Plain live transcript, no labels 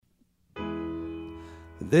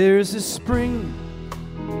There's a spring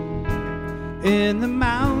in the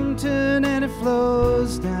mountain and it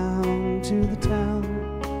flows down to the town.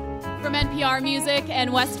 From NPR Music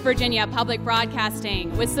and West Virginia Public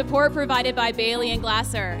Broadcasting, with support provided by Bailey &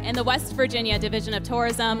 Glasser and the West Virginia Division of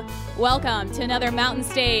Tourism, welcome to another Mountain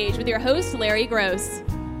Stage with your host, Larry Gross.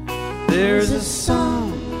 There's a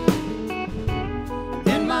song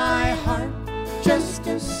in my heart, just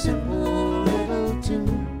a simple little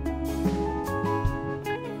tune,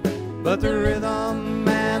 but the rhythm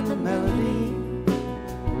and the melody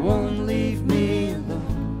won't leave me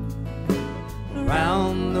alone.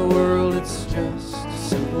 Around the world it's just a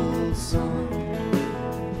simple song.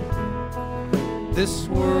 This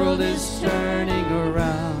world is turning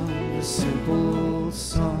around a simple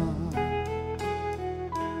song.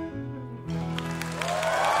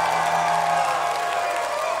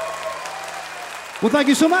 Well, thank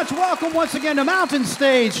you so much. Welcome once again to Mountain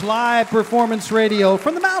Stage, live performance radio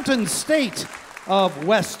from the Mountain State of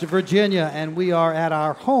West Virginia. And we are at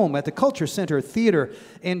our home at the Culture Center Theater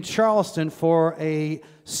in Charleston for a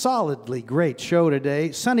solidly great show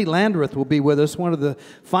today. Sonny Landreth will be with us, one of the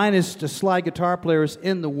finest slide guitar players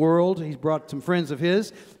in the world. He's brought some friends of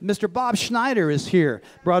his. Mr. Bob Schneider is here,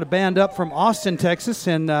 brought a band up from Austin, Texas,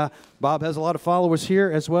 and Bob has a lot of followers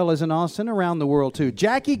here as well as in Austin, around the world too.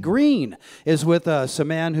 Jackie Green is with us, a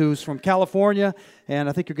man who's from California, and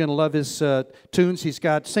I think you're going to love his tunes. He's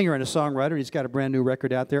got singer and a songwriter. He's got a brand new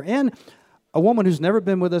record out there. And a woman who's never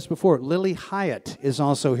been with us before, Lily Hyatt, is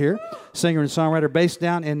also here, singer and songwriter based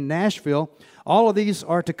down in Nashville. All of these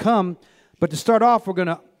are to come, but to start off, we're going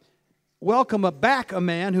to welcome back a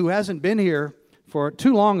man who hasn't been here for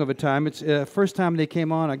too long of a time. It's the first time they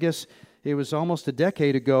came on, I guess it was almost a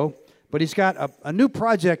decade ago, but he's got a new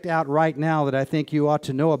project out right now that I think you ought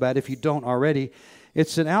to know about if you don't already.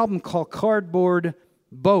 It's an album called Cardboard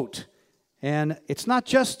Boat, and it's not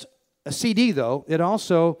just a CD, though. It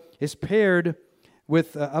also is paired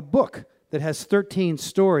with a book that has 13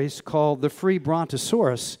 stories called The Free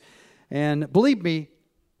Brontosaurus. And believe me,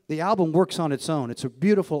 the album works on its own. It's a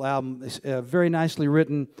beautiful album. It's very nicely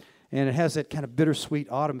written, and it has that kind of bittersweet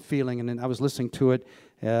autumn feeling. And then I was listening to it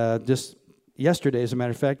just yesterday, as a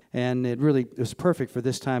matter of fact, and it really was perfect for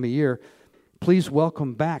this time of year. Please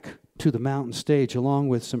welcome back to the Mountain Stage, along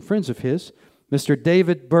with some friends of his, Mr.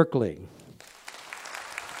 David Berkeley.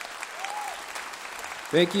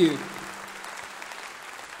 Thank you.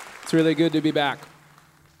 It's really good to be back.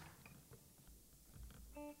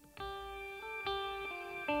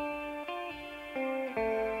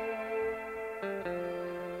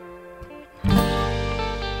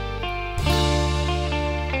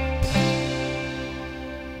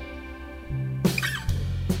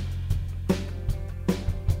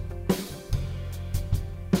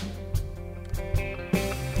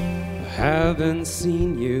 I haven't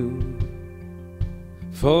seen you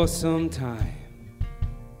for some time.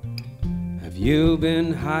 Have you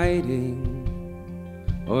been hiding,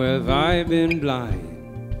 or have I been blind?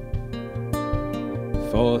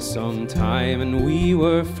 For some time and we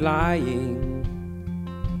were flying,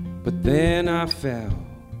 but then I fell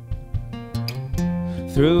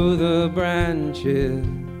through the branches,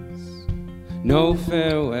 no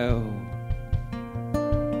farewell.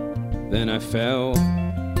 Then I fell.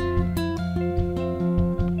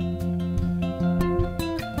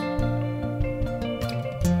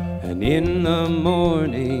 In the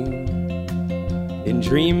morning, in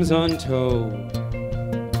dreams untold,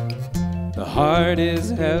 the heart is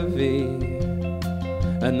heavy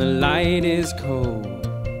and the light is cold.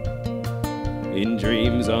 In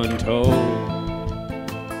dreams untold,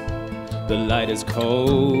 the light is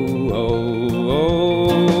cold.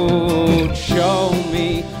 Show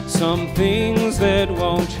me some things that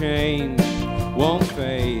won't change, won't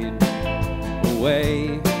fade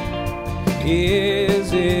away.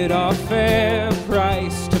 Is it a fair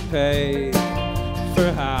price to pay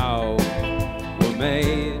for how we're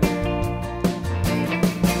made?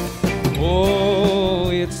 Oh,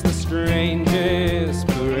 it's the strangest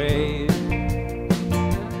parade.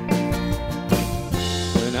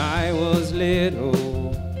 When I was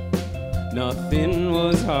little, nothing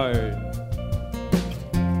was hard.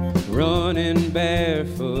 Running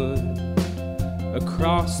barefoot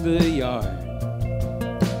across the yard,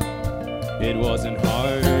 it wasn't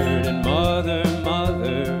hard. And mother,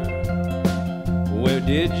 where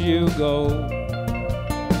did you go?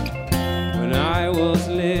 When I was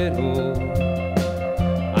little,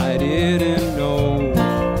 I didn't know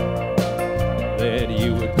that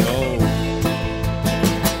you would go,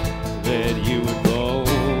 that you would go.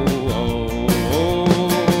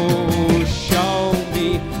 Show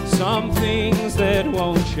me some things that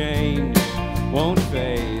won't change, won't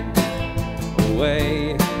fade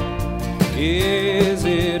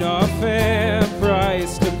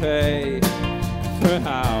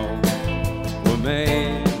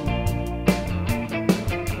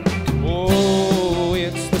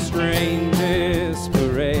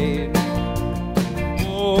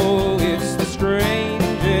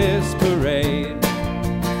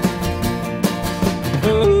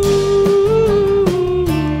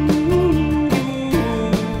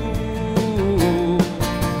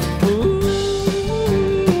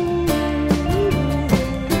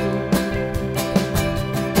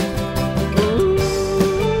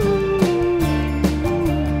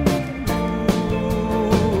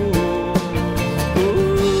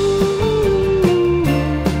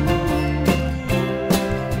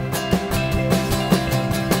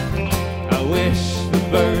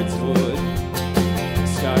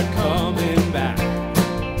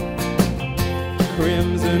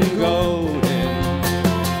and golden,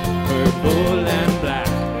 purple and black.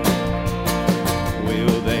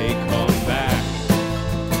 Will they come back?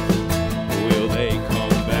 Will they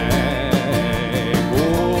come back?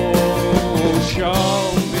 Oh,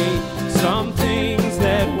 show me some things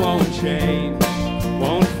that won't change,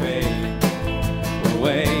 won't fade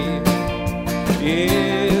away.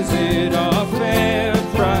 Is it a fair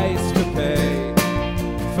price to pay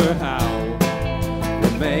for how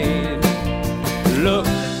we're made? Look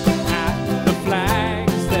at the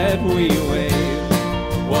flags that we wave,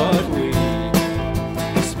 what we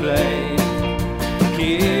display.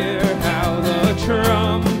 Hear how the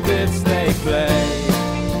trumpets they play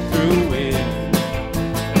through wind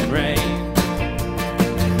and rain.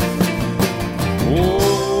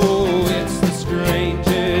 Oh, it's the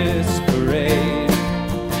strangest parade.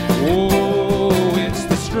 Oh, it's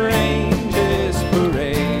the strangest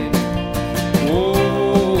parade.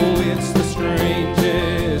 Oh, it's the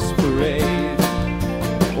strangest parade.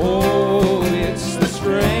 Oh, it's the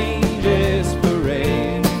strangest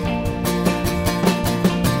parade.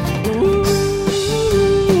 Ooh.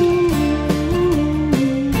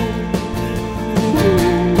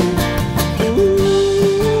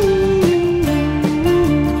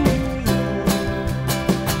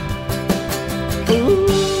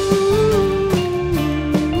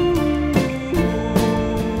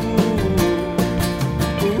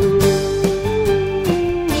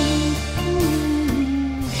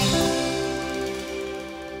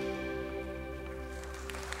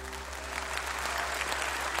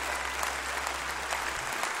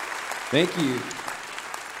 Thank you.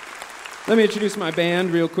 Let me introduce my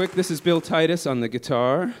band real quick. This is Bill Titus on the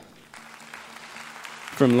guitar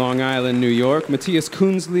from Long Island, New York. Matthias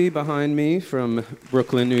Kunzli behind me from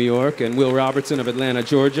Brooklyn, New York, and Will Robertson of Atlanta,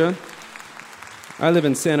 Georgia. I live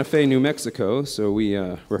in Santa Fe, New Mexico, so we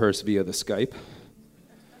rehearse via the Skype.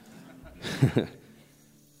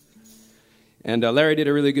 And Larry did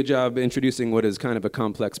a really good job introducing what is kind of a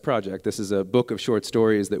complex project. This is a book of short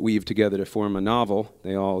stories that weave together to form a novel.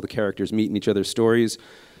 The characters meet in each other's stories,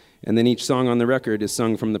 and then each song on the record is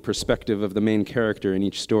sung from the perspective of the main character in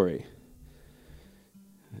each story.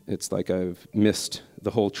 It's like I've missed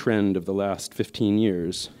the whole trend of the last 15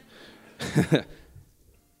 years.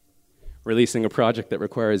 Releasing a project that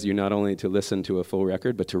requires you not only to listen to a full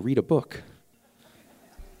record, but to read a book.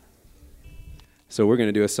 So we're going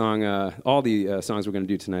to do a song, all the songs we're going to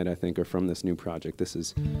do tonight, I think, are from this new project. This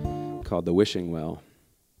is called The Wishing Well.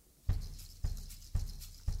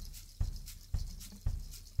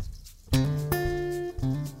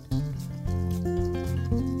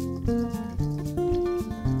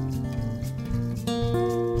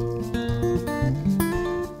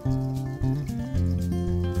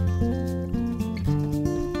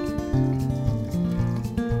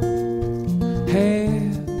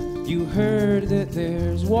 Heard that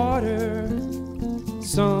there's water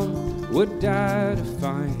some would die to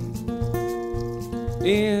find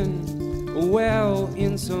in a well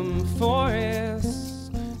in some forests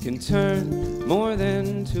can turn more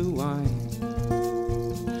than to wine.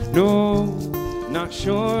 No, not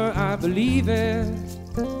sure I believe it.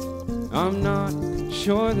 I'm not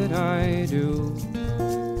sure that I do.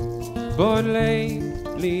 But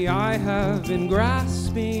lately I have been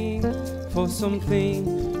grasping for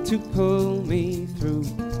something to pull me through.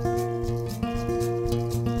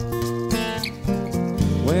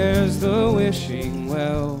 Where's the wishing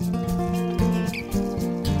well?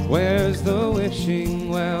 Where's the wishing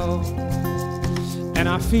well? And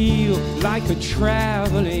I feel like a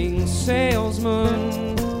traveling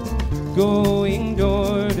salesman going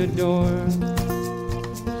door to door.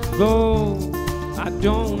 Though I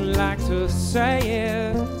don't like to say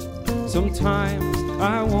it, sometimes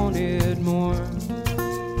I wanted more.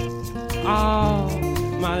 All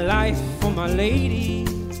my life for my lady,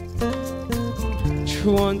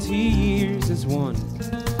 20 years is one.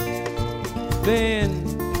 Then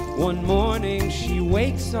one morning she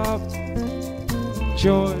wakes up,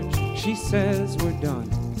 George, she says we're done.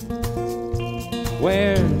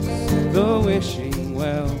 Where's the wishing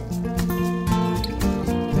well?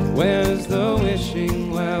 Where's the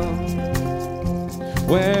wishing well?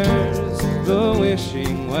 Where's the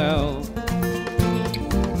wishing well?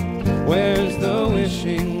 Where's the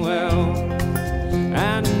wishing well?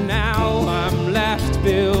 And now I'm left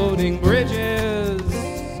building bridges,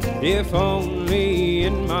 if only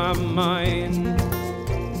in my mind,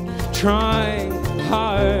 trying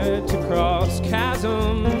hard to cross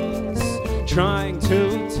chasms, trying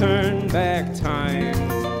to turn back time.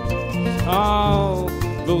 All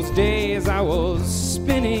those days I was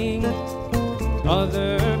spinning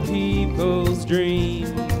other people's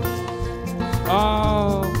dreams.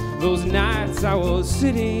 All as I was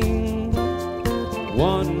sitting,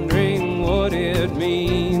 wondering what it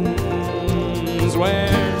means.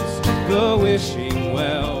 Where's the wishing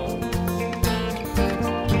well?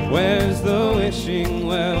 Where's the wishing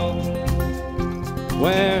well?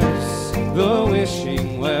 Where's the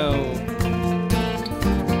wishing well?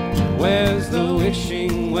 Where's the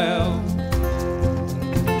wishing well?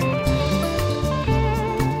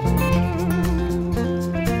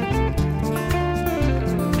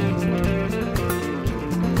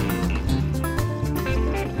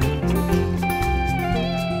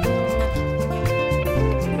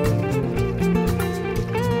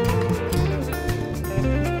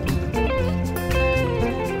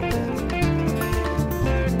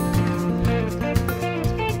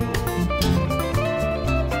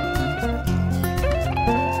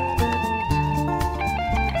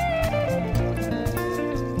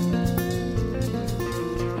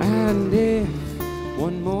 And if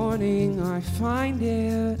one morning I find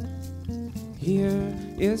it, here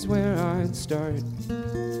is where I'd start.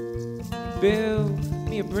 Build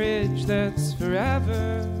me a bridge that's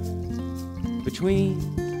forever between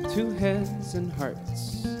two heads and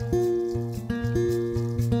hearts.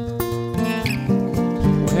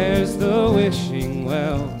 Where's the wishing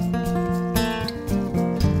well?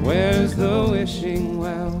 Where's the wishing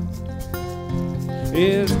well?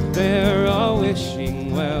 Is there a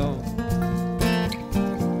wishing well?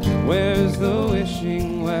 Where's the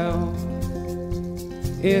wishing well?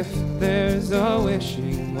 If there's a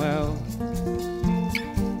wishing well,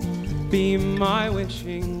 be my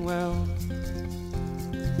wishing well.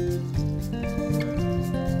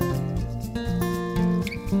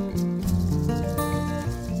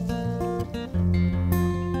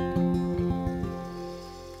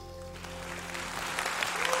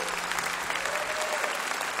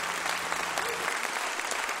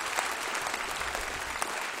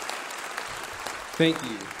 Thank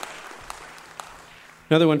you.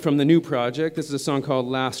 Another one from the new project. This is a song called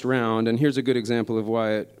Last Round, and here's a good example of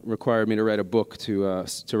why it required me to write a book to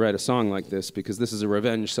write a song like this, because this is a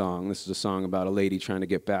revenge song. This is a song about a lady trying to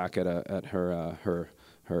get back at her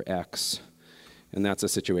ex, and that's a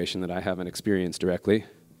situation that I haven't experienced directly,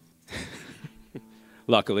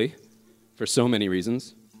 luckily, for so many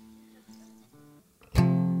reasons.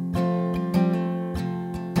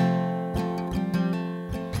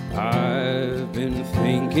 I've been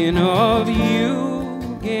thinking of you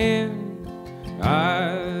again.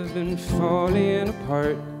 I've been falling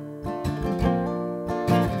apart.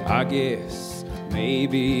 I guess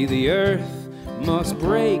maybe the earth must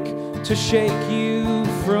break to shake you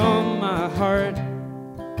from my heart.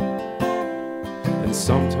 And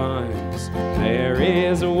sometimes there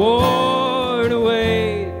is a war to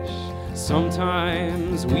wage.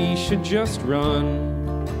 Sometimes we should just run.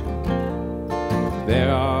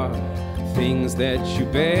 There are things that you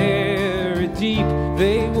bury deep.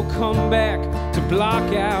 They will come back to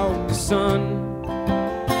block out the sun.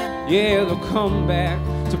 Yeah, they'll come back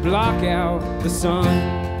to block out the sun.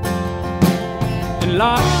 And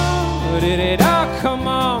la-di-di-da, come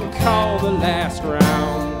on, call the last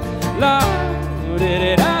round.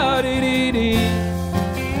 La-di-di-da-di-di-di.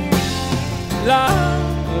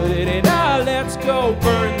 La-di-di-da, let's go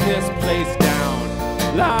burn this place down.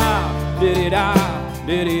 La-di-di-da,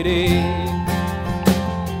 di-di-di.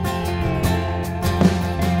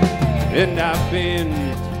 And I've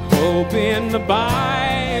been hoping the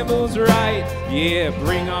Bible's right. Yeah,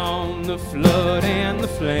 bring on the flood and the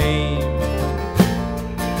flame.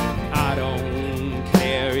 I don't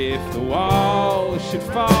care if the wall should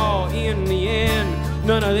fall. In the end,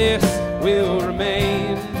 none of this will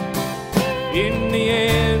remain. In the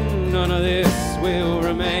end, none of this will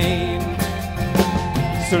remain.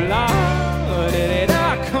 So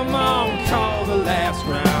la-di-di-da, come on, call the last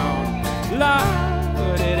round.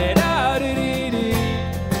 La-di-di-da-di-di-di.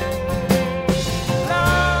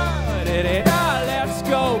 La-di-di-da, let's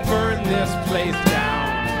go burn this place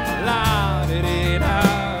down.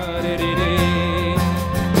 La-di-di-da-di-di-di.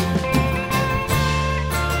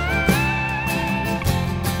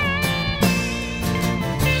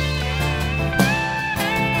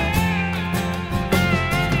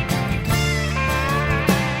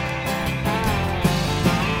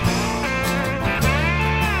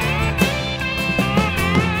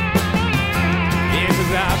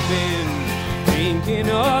 Thinking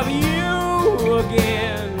of you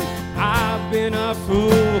again. I've been a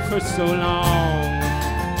fool for so long.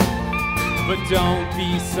 But don't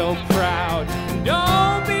be so proud, and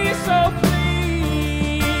don't be so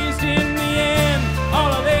pleased. In the end,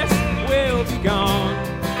 all of this will be gone.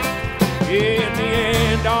 In the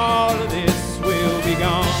end, all of this will be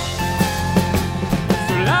gone.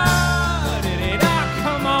 So la-di-di-da,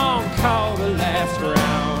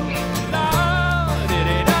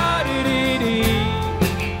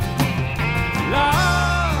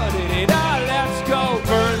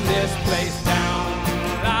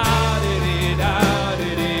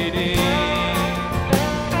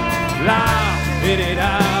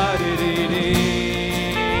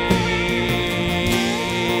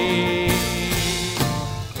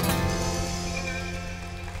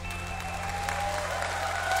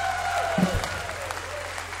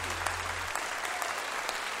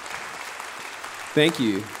 Thank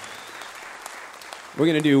you. We're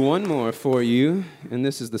going to do one more for you, and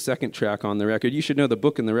this is the second track on the record. You should know the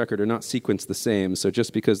book and the record are not sequenced the same, so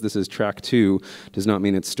just because this is track 2 does not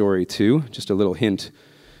mean it's story 2. Just a little hint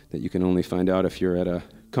that you can only find out if you're at a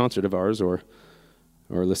concert of ours or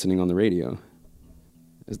listening on the radio,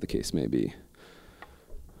 as the case may be.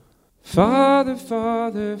 Father,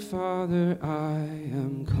 Father, Father, I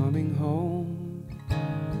am coming home.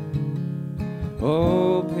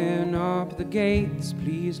 Open up the gates,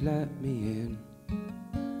 please let me in.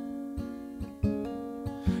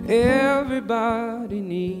 Everybody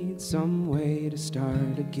needs some way to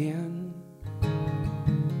start again.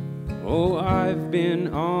 Oh, I've been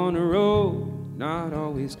on a road, not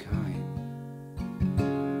always kind.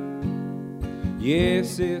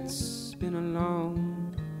 Yes, it's been a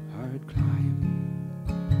long, hard climb.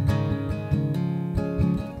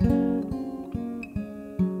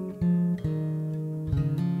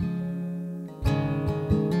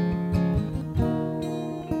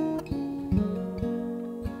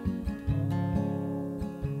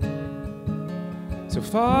 So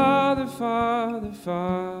Father, Father,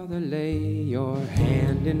 Father, lay your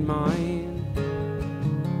hand in mine.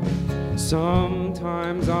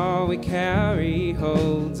 Sometimes all we carry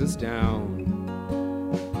holds us down,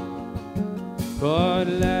 but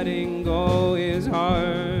letting go is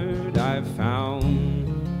hard, I've found.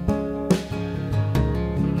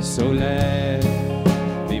 So let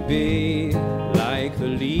me be like the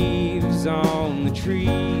leaves on the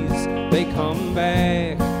trees. They come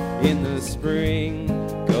back in the spring,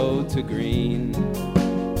 go to green.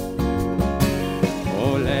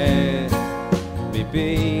 Oh, let me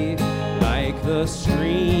be like the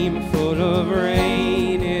stream full of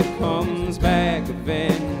rain. It comes back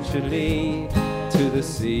eventually to the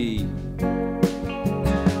sea.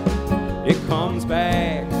 It comes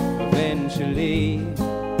back eventually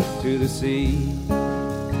to the sea.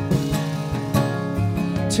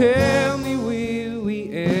 Tell me, will we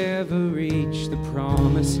ever reach the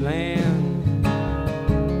promised land?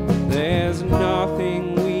 There's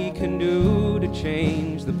nothing we can do to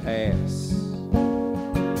change the past.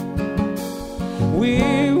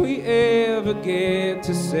 Will we ever get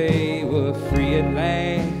to say we're free at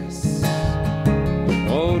last?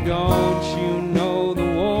 Oh, don't you know the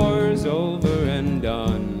war's over and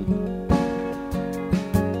done?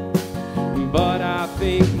 But I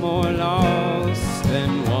think more lost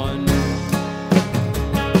than won.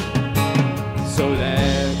 So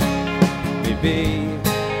let me be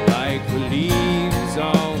like the leaves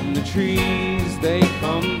on the trees. They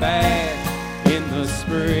come back in the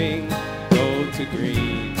spring, go to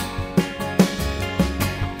green.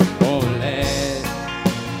 Oh, let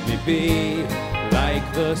me be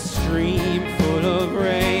like the stream full of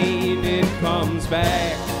rain. It comes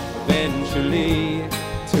back eventually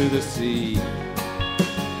to the sea.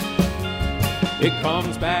 It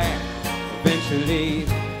comes back eventually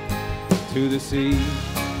to the sea.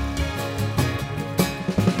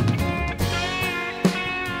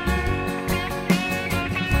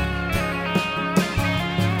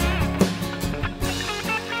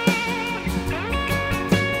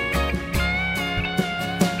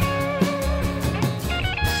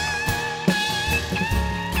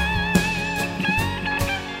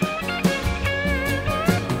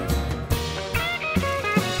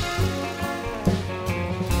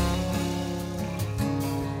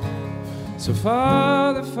 So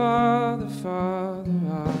Father, Father, Father,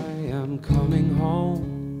 I am coming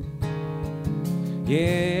home.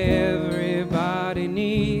 Yeah, everybody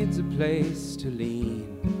needs a place to lean.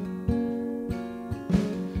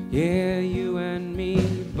 Yeah, you and me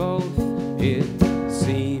both, it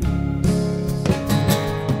seems.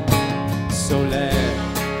 So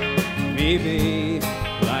let me be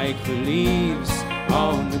like the leaves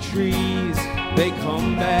on the trees. They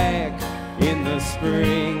come back in the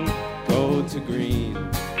spring, go to green.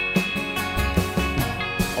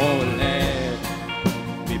 Oh, let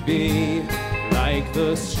me be like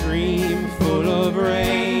the stream full of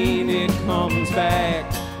rain. It comes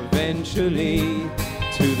back eventually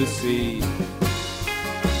to the sea.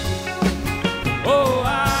 Oh,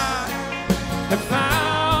 I have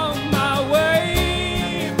found my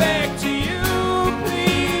way back to you.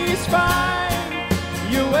 Please find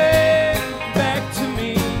your way back to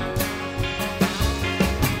me.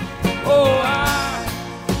 Oh, I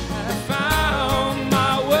have found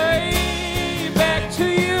my way back to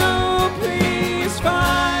you. Please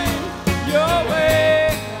find your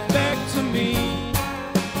way back to me.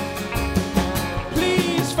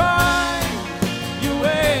 Please find your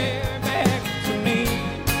way back to me.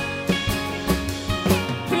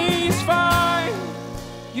 Please find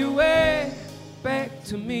your way back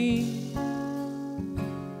to me.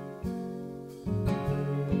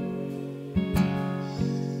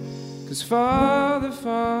 'Cause Father,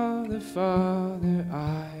 Father, Father,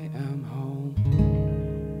 I am home.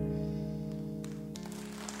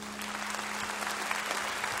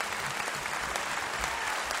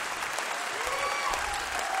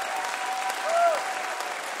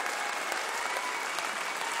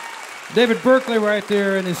 David Berkeley right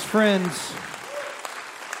there and his friends.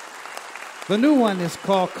 The new one is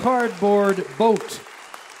called Cardboard Boat,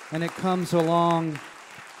 and it comes along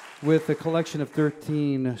with a collection of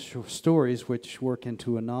 13 stories which work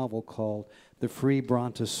into a novel called The Free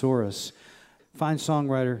Brontosaurus. Fine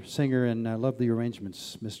songwriter, singer, and I love the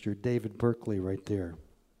arrangements, Mr. David Berkeley right there.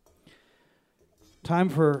 Time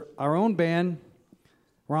for our own band.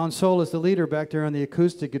 Ron Soul is the leader back there on the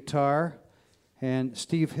acoustic guitar. And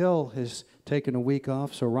Steve Hill has taken a week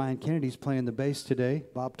off, so Ryan Kennedy's playing the bass today.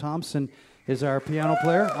 Bob Thompson is our piano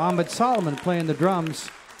player. Ahmed Solomon playing the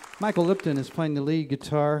drums. Michael Lipton is playing the lead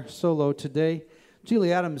guitar solo today.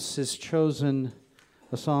 Julie Adams has chosen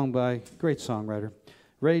a song by a great songwriter,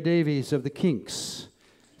 Ray Davies of the Kinks.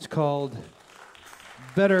 It's called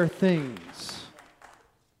Better Things.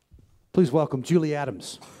 Please welcome Julie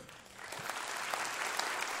Adams.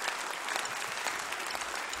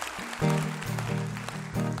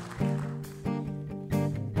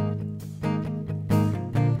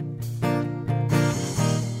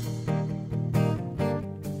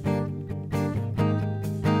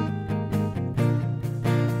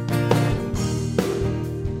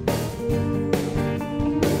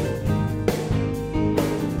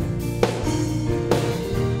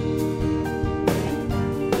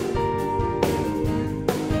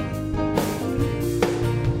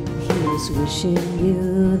 Wishing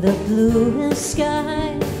you the bluest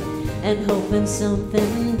sky and hoping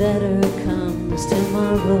something better comes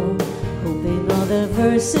tomorrow. Hoping all the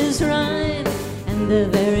verses rhyme and the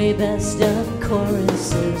very best of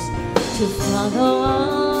choruses to follow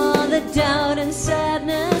all the doubt and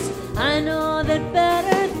sadness. I know that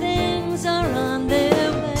better things are on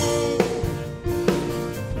their way.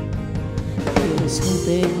 Here's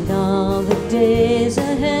hoping all the days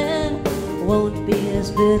ahead won't be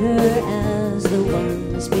as bitter as the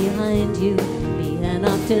ones behind you. Be an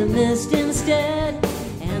optimist instead,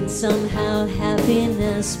 and somehow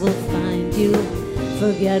happiness will find you.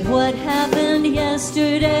 Forget what happened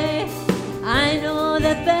yesterday. I know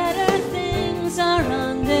that better things are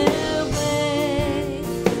on their way.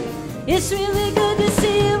 It's really good to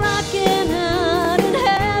see you rocking out and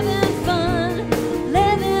having fun,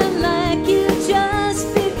 living like you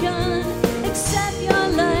just begun. Accept your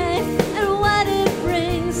life and what it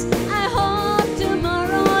brings. I hope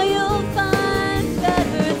tomorrow you'll find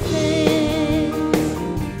better things.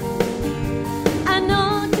 I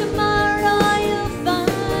know tomorrow you'll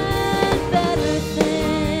find better things.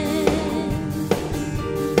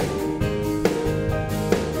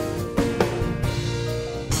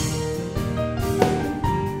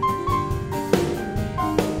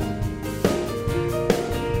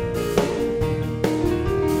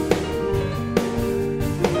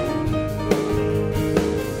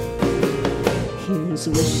 Here's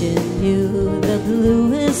wishing you the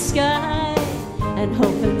bluest sky and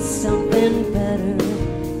hoping something better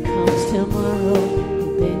comes tomorrow.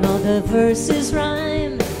 Hoping all the verses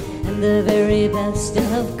rhyme and the very best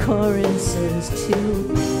of choruses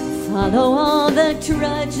too. Follow all the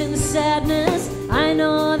trudge and sadness. I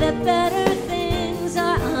know that better things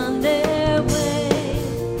are on their way.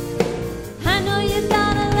 I know you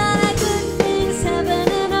got a lot of good things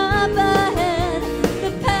happening up ahead.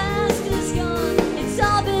 The past is gone, it's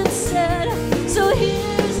all been said. So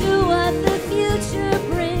here's to what the future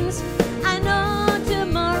brings. I know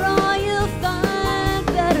tomorrow you'll find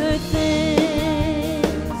better things.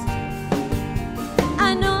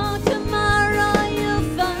 I know tomorrow you'll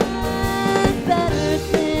find better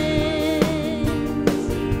things.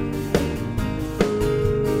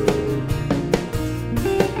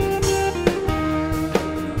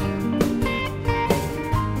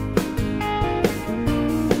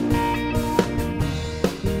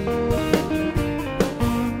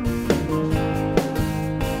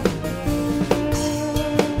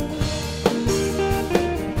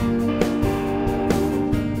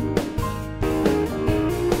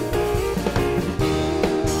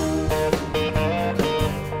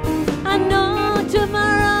 I know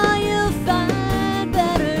tomorrow you'll find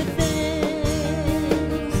better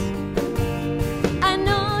things. I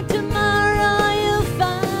know tomorrow you'll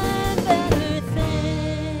find better things.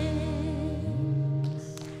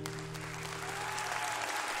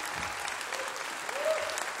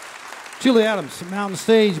 Julie Adams, Mountain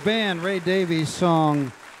Stage Band, Ray Davies'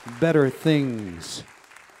 song, Better Things.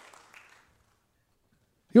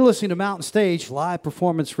 You're listening to Mountain Stage live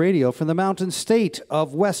performance radio from the Mountain State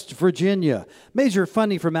of West Virginia. Major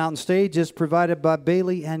funding for Mountain Stage is provided by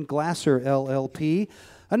Bailey and Glasser, LLP,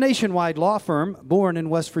 a nationwide law firm born in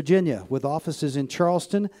West Virginia with offices in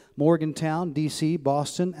Charleston, Morgantown, D.C.,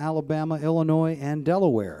 Boston, Alabama, Illinois, and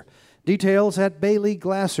Delaware. Details at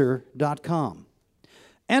baileyglasser.com.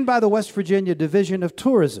 And by the West Virginia Division of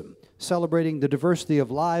Tourism, celebrating the diversity of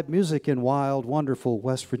live music in wild, wonderful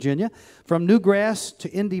West Virginia, from newgrass to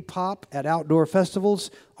indie pop at outdoor festivals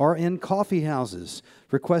or in coffee houses.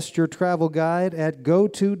 Request your travel guide at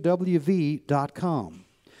go2wv.com.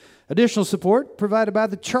 Additional support provided by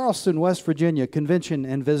the Charleston, West Virginia Convention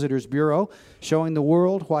and Visitors Bureau, showing the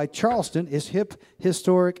world why Charleston is hip,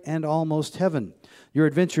 historic, and almost heaven. Your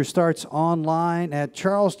adventure starts online at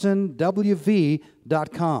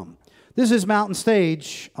charlestonwv.com. This is Mountain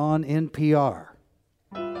Stage on NPR.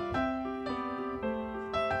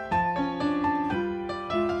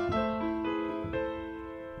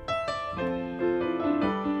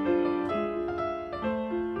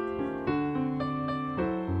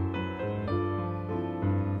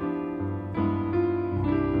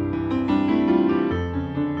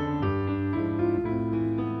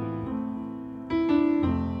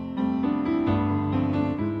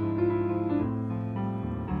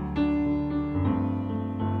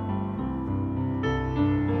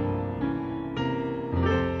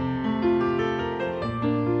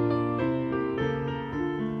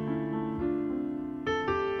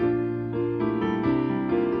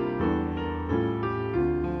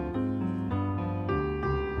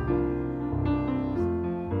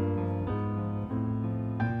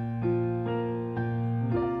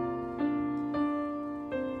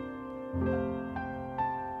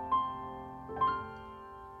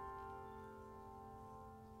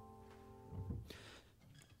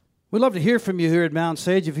 We'd love to hear from you here at Mountain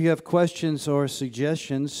Stage. If you have questions or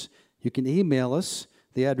suggestions, you can email us.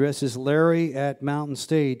 The address is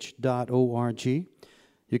larry@mountainstage.org. You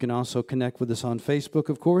can also connect with us on Facebook,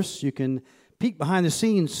 of course. You can peek behind the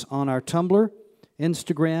scenes on our Tumblr,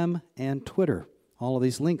 Instagram, and Twitter. All of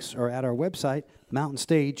these links are at our website,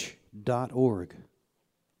 mountainstage.org.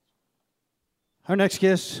 Our next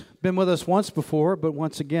guest been with us once before, but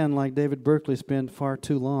once again, like David Berkeley, it's been far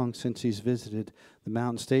too long since he's visited the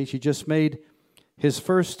Mountain Stage. He just made his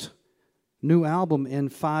first new album in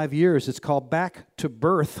 5 years. It's called Back to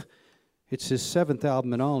Birth. It's his 7th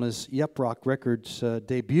album and all, and his Yep Rock Records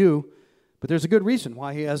debut. But there's a good reason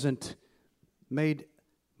why he hasn't made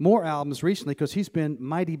more albums recently, because he's been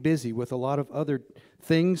mighty busy with a lot of other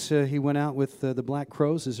things. He went out with the Black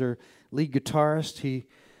Crowes as their lead guitarist. He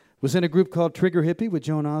was in a group called Trigger Hippie with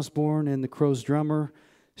Joan Osborne and the Crowes drummer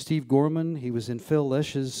Steve Gorman. He was in Phil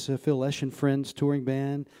Lesh and Friends touring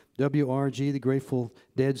band, WRG, the Grateful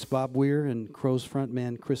Dead's Bob Weir, and Crowes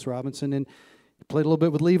frontman Chris Robinson, and played a little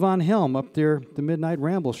bit with Levon Helm up there at the Midnight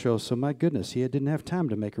Ramble show. So my goodness, he didn't have time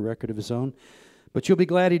to make a record of his own. But you'll be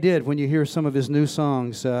glad he did when you hear some of his new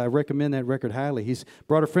songs. I recommend that record highly. He's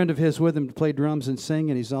brought a friend of his with him to play drums and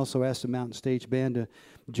sing, and he's also asked the Mountain Stage Band to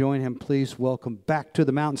join him. Please welcome back to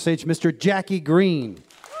the Mountain Stage, Mr. Jackie Green.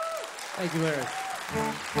 Thank you, Larry.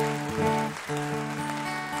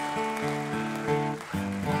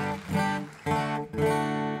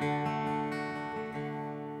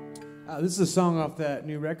 This is a song off that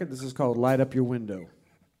new record. This is called Light Up Your Window.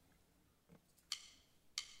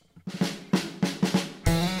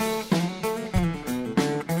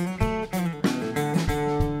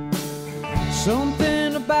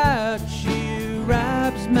 Something about you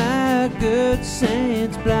robs my good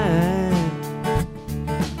sense blind.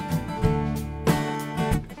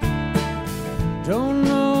 Don't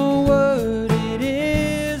know what it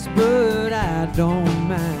is, but I don't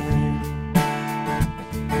mind.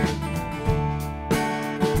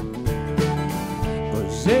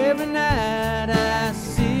 'Cause every night I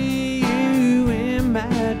see you in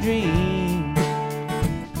my dreams.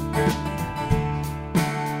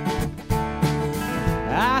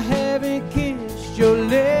 I haven't kissed your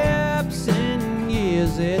lips in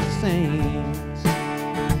years, it seems.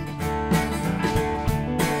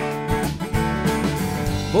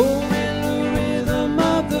 Oh, when the rhythm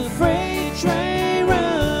of the freight train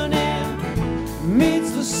running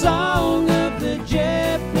meets the song of the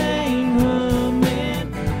jet plane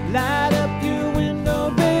humming, light up your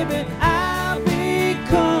window, baby, I'll be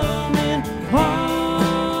coming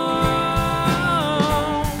home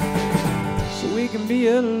so we can be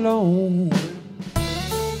alone.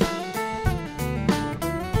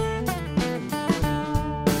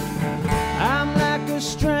 I'm like a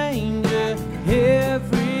stranger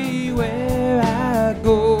everywhere I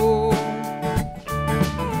go.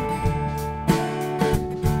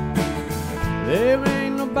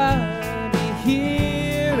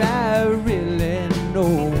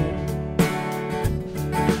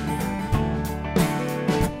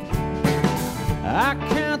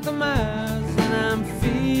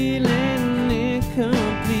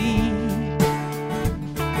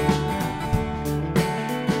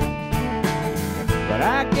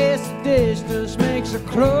 guess the distance makes a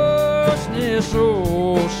closeness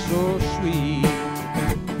oh so sweet.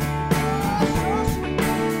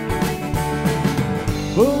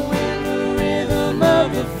 But when the rhythm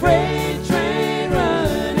of the freight train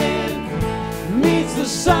running meets the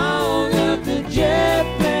song of the jet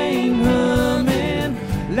plane humming,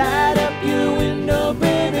 light up your window,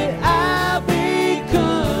 baby, I'll be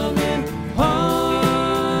coming home.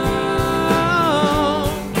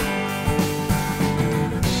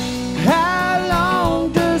 How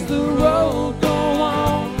long does the road go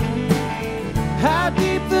on? How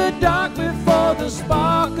deep the dark before the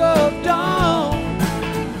spark of dawn?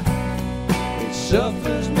 It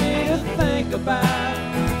suffers me to think about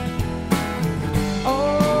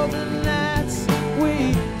all the nights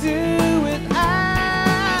we do without.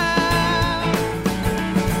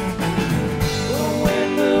 But when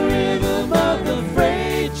the rhythm of the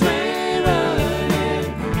freight train running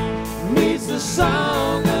meets the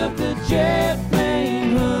song of the jet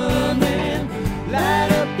plane humming,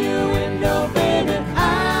 light up your window, baby,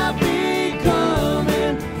 I'll be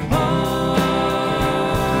coming home.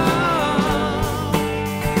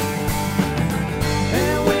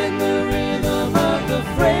 And when the rhythm of the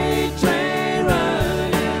freight train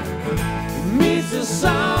running meets the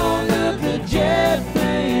song of the jet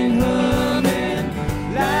plane humming,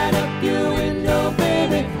 light up your window,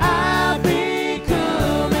 baby, I'll be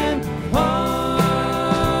coming home.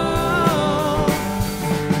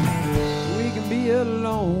 We can be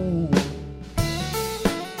alone.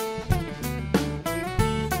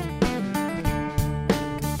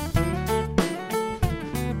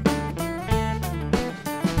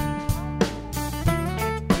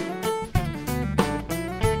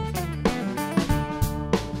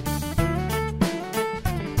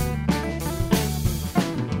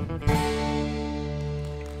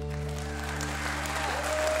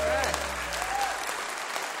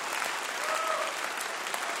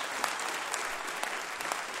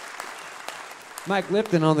 Mike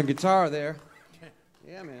Lipton on the guitar there.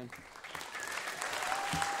 Yeah, man.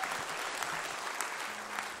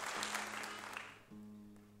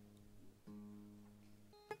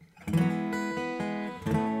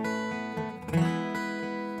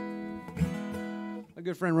 My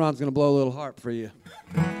good friend Ron's gonna blow a little harp for you.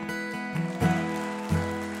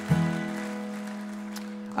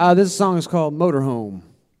 This song is called Motorhome.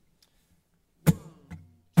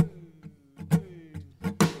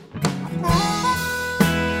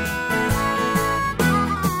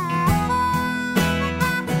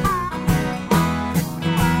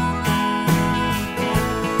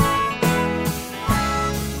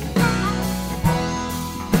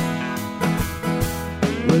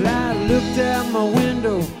 Well, I looked out my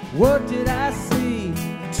window, what did I see?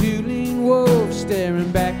 Two lean wolves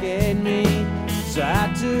staring back at me. So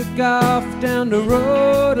I took off down the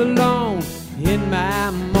road alone in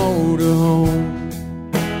my motorhome.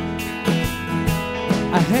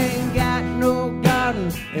 I ain't got no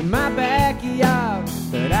garden in my backyard,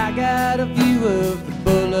 but I got a view of the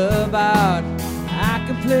boulevard. I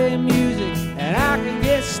can play music and I can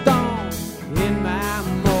get stoned in my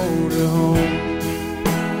motorhome.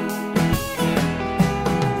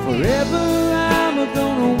 Forever I'm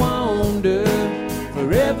gonna wander,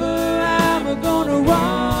 forever I'm gonna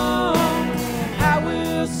roam. I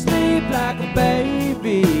will sleep like a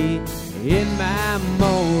baby in my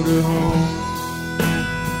motorhome.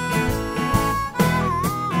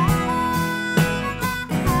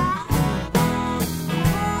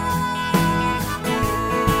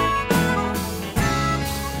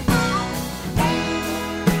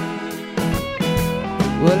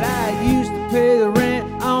 Well, I used to pay the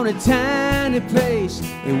rent on a tiny place.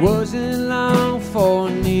 It wasn't long for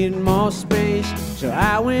I needed more space. So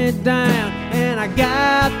I went down and I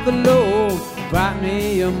got the load, brought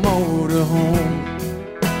me a motorhome.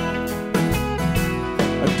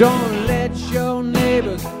 Don't let your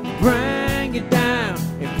neighbors bring you down.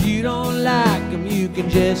 If you don't like them, you can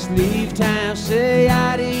just leave town. Say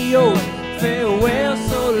adios, farewell,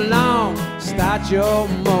 so long. Start your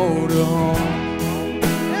motorhome.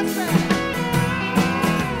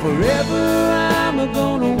 Forever I'm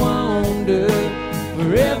gonna wander,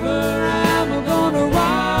 forever I'm gonna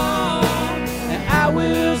roam, and I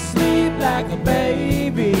will sleep like a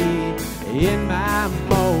baby in my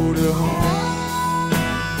motorhome.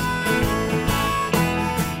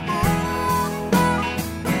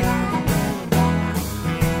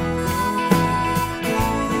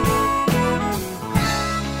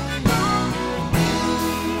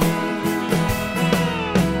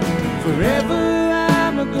 Forever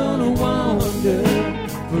I'm gonna wander,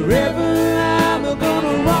 forever I'm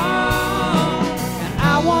gonna roam, and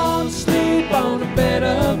I won't sleep on a bed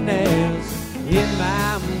of in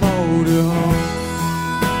my motorhome.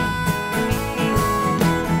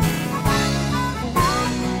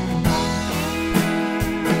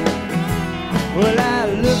 Well, I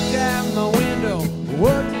looked out my window,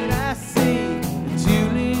 what did I see? The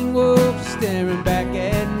two-lean wolf staring back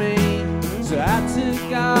at me. So I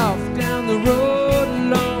took off down the road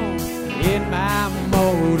alone in my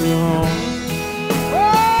motorhome.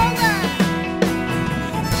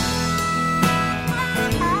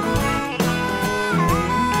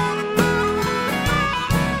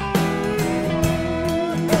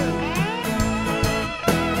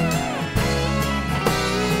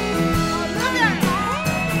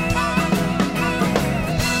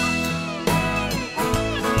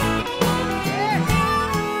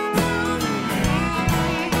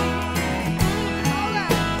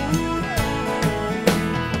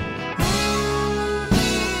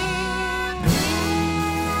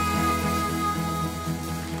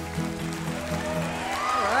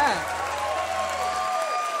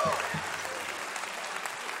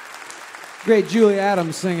 Great Julie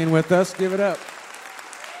Adams singing with us. Give it up.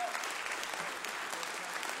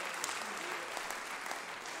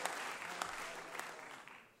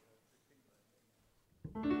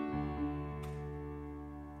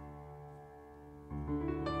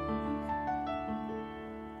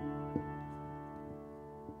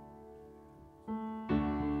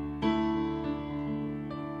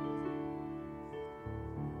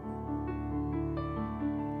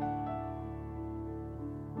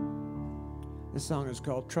 This song is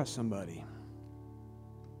called Trust Somebody.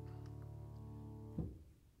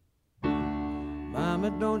 Mama,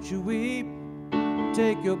 don't you weep.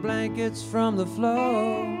 Take your blankets from the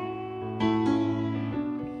floor.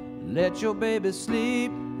 Let your baby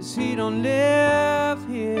sleep, 'cause he don't live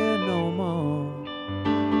here no more.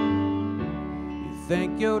 You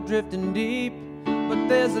think you're drifting deep, but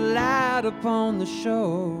there's a light upon the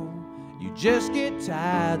shore. You just get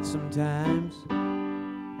tired sometimes.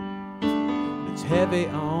 It's heavy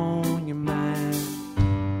on your mind.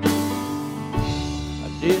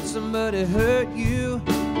 Did somebody hurt you?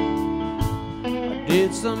 Or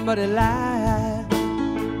did somebody lie?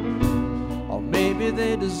 Or maybe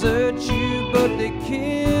they desert you, but they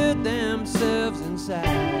killed themselves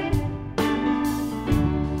inside.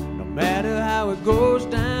 No matter how it goes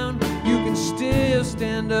down, you can still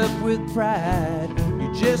stand up with pride.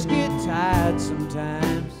 You just get tired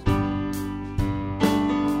sometimes.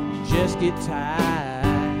 You just get tired.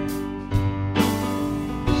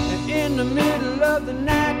 In the middle of the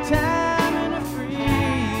night time in the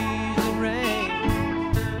freezing rain,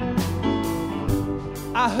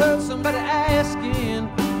 I heard somebody asking,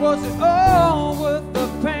 was it all worth the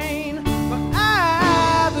pain? But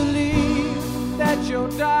I believe that your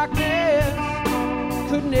darkness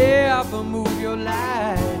could never move your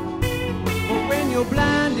light. But when you're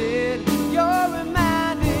blinded, you're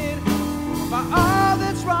reminded by all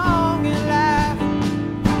that's wrong in life.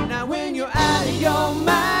 Now when you're out of your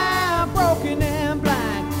mind, broken and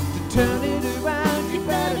blind, to turn it around, you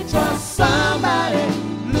better trust somebody.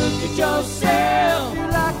 Look at yourself. You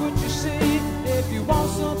like what you see. If you want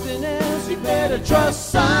something else, you better trust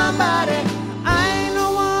somebody. I ain't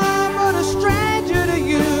no one but a stranger to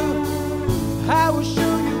you. I will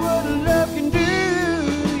show you what love can do,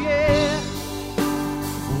 yeah.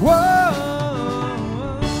 Whoa.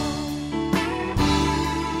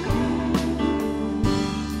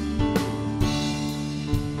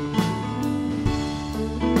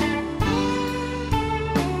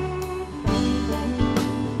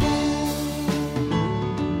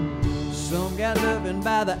 Got loving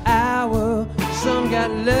by the hour, some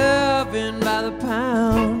got loving by the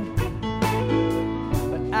pound.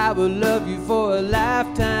 But I will love you for a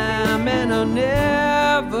lifetime, and I'll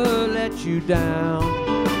never let you down.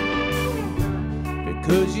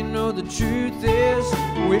 Because you know the truth is,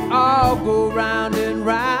 we all go round and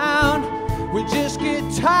round. We just get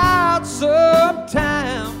tired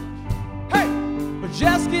sometimes. Hey, we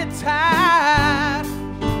just get tired.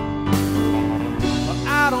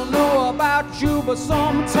 I don't know about you, but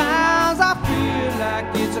sometimes I feel like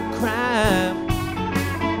it's a crime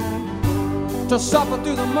to suffer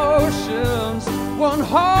through the motions, one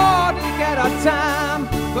heartache at a time.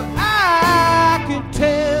 But I can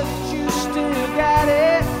tell that you still got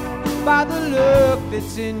it by the look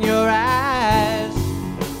that's in your eyes.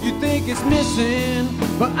 You think it's missing,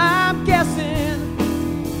 but I'm guessing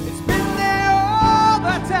it's been there all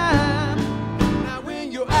the time. Now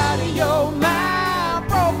when you're out of your mind,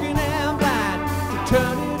 broken and blind, to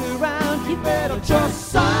turn it around, you better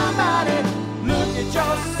trust somebody. Look at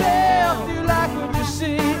yourself. You like what you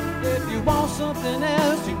see. If you want something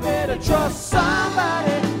else, you better trust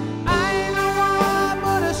somebody. I ain't no one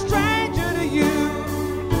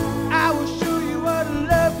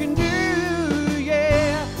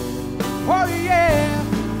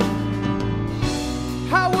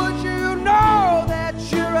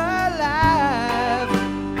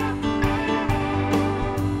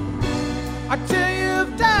until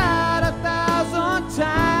you've died 1,000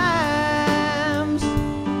 times.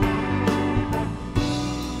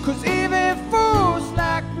 'Cause even fools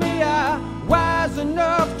like me are wise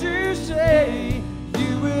enough to say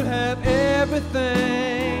you will have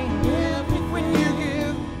everything when you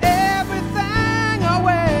give everything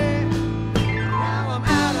away. Now I'm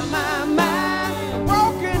out of my mind,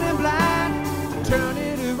 broken and blind. To turn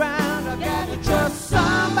it around, I've got to trust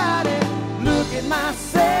somebody. Look at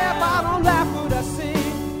myself, I don't like what I see.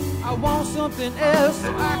 I want something else so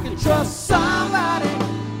I can trust somebody.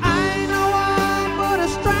 I ain't no one but a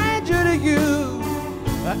stranger to you.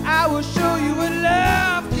 I will show you what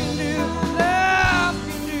love can do. Love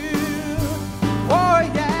can do. Oh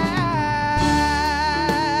yeah.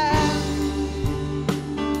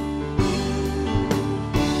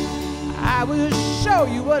 I will show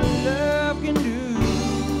you what love can do.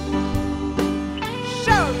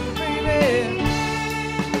 Show you, baby.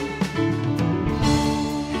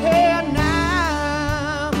 Hey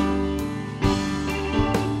now,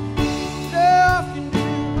 love can do.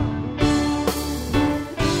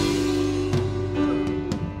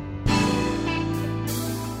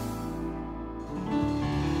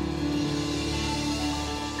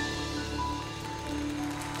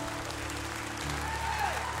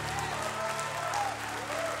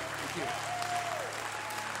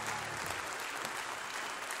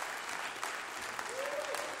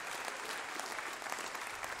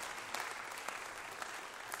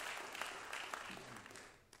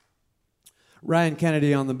 Ryan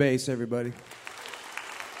Kennedy on the bass, everybody.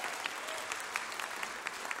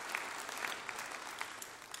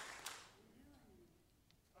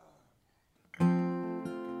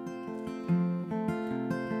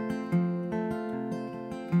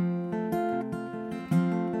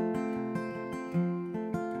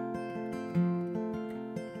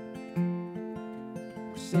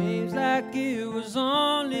 Seems like it was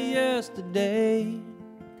only yesterday.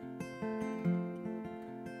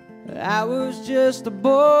 I was just a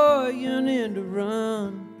boy yearning to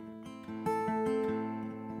run,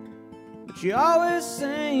 but you always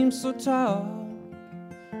seemed so tall,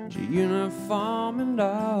 with your uniform and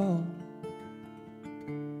all.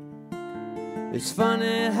 It's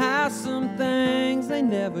funny how some things, they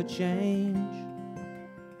never change.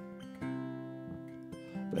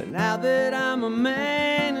 But now that I'm a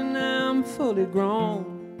man and I'm fully grown,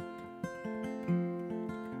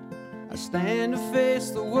 I stand to face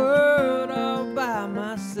the world all by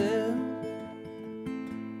myself.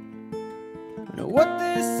 Now what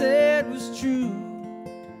they said was true,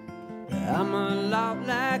 I'm a lot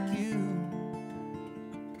like you.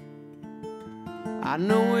 I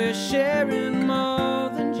know we're sharing more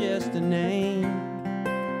than just a name,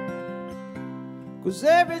 'cause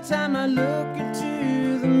every time I look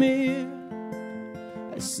into the mirror,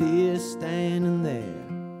 I see you standing there.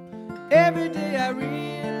 Every day I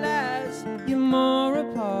realize you're more a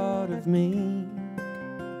part of me.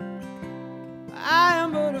 I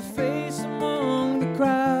am but a face among the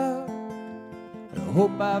crowd, and I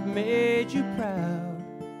hope I've made you proud.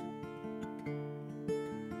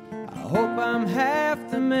 I hope I'm half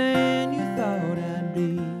the man you thought I'd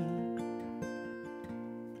be.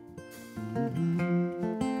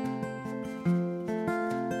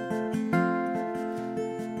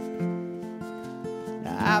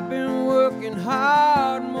 Now, I've been working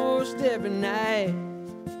hard most every night,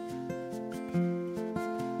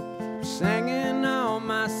 singing all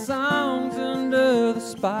my songs under the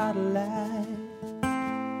spotlight.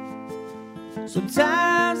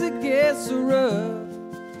 Sometimes it gets so rough,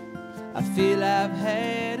 I feel I've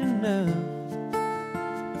had enough.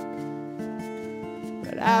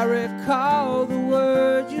 But I recall the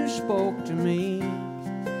words you spoke to me.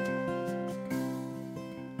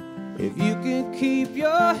 If you can keep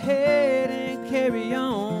your head and carry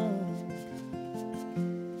on,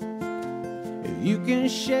 if you can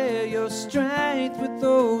share your strength with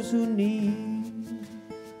those who need,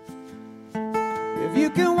 if you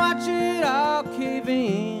can watch it all cave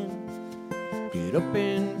in, get up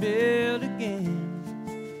and build again,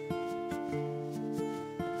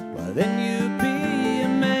 well then you'll be a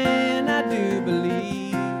man, I do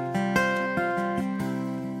believe.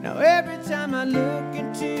 Now every time I look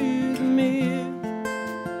into the mirror,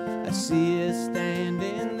 I see you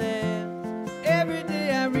standing there. Every day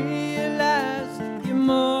I realize you're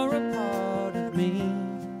more a part of me.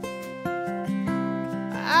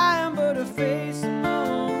 I am but a face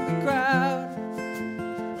among the crowd,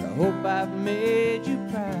 I hope I've made you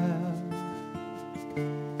proud.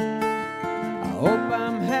 I hope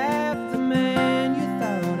I'm half the man you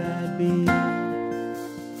thought I'd be.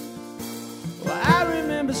 Well, I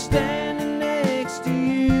remember standing next to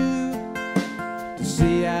you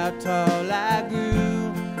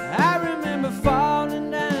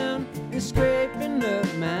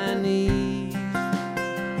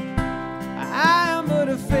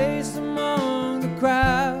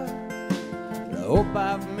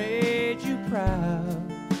what made you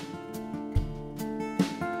proud.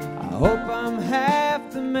 I hope I'm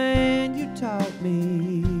half the man you taught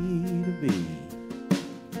me to be.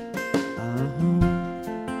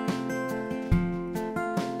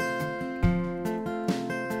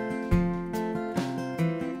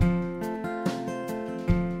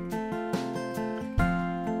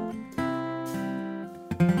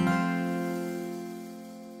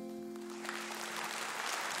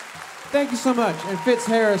 Thank you so much. And Fitz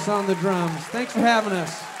Harris on the drums. Thanks for having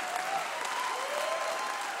us.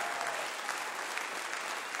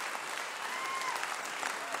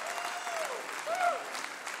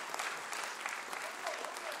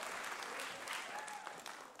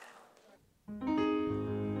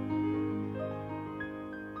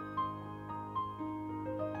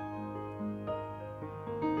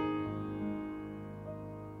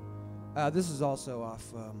 This is also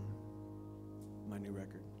off my new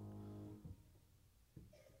record.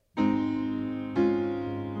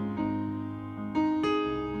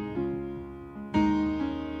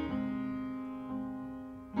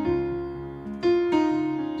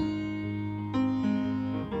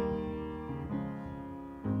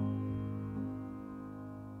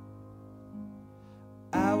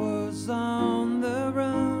 I was on the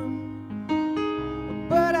run,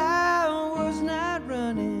 but I was not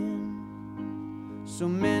running. So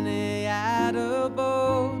many idle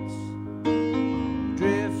boats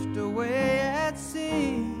drift away at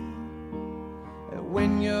sea. And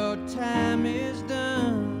when your time is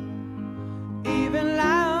done, even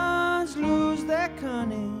lions lose their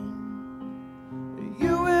cunning.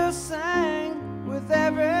 You will sing with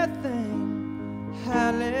everything,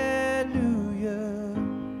 hallelujah,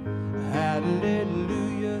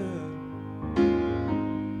 hallelujah,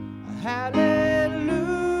 hallelujah.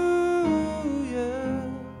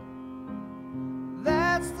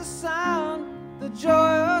 That's the sound, the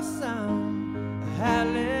joyous sound,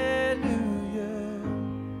 hallelujah.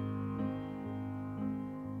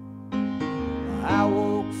 I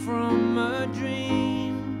woke from a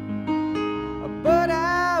dream, but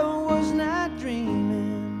I was not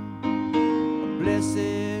dreaming.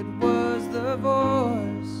 Blessed was the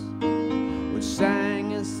voice which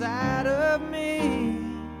sang inside of me.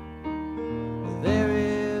 There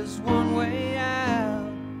is one way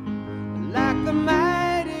out, like the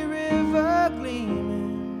mighty river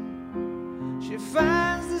gleaming. She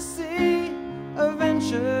finds the sea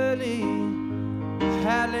eventually.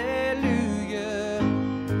 Hallelujah,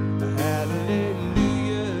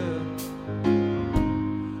 hallelujah,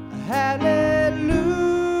 hallelujah.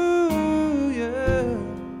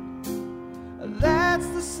 That's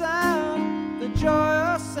the sound, the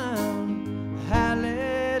joyous sound.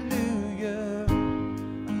 Hallelujah,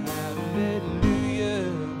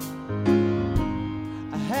 hallelujah,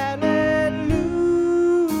 hallelujah.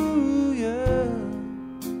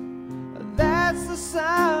 That's the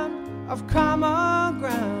sound of common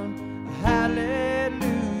ground.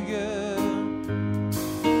 Hallelujah.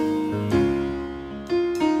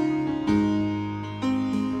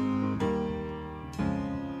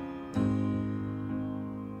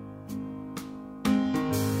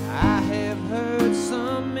 I have heard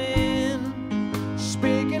some men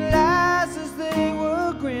speaking lies as they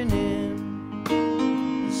were grinning.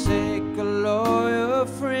 Sake a loyal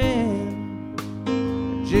friend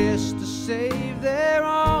just to save their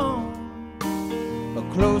own. But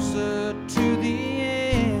closer to the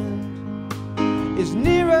end is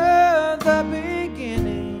nearer the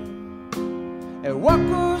beginning. And what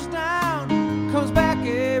goes down comes back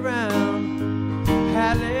around.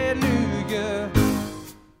 Hallelujah,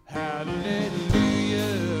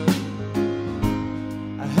 hallelujah,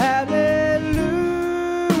 hallelujah.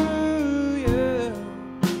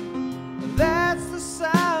 That's the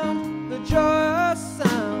sound, the joyous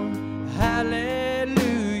sound.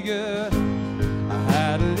 Hallelujah,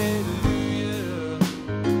 hallelujah,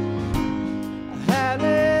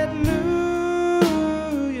 hallelujah.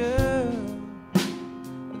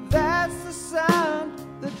 That's the sound,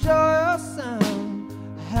 the joyous sound.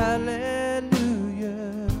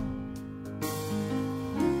 Hallelujah.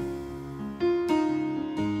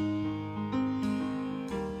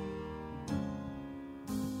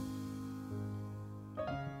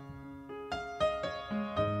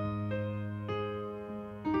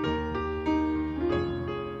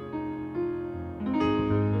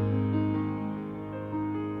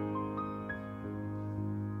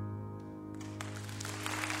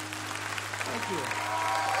 Thank you.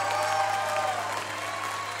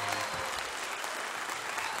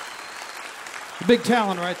 Big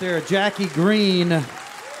talent right there, Jackie Green,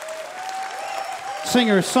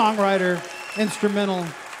 singer, songwriter, instrumental.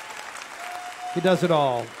 He does it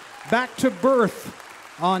all. Back to Birth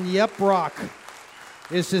on Yep Rock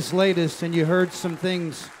is his latest, and you heard some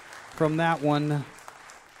things from that one,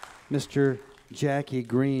 Mr. Jackie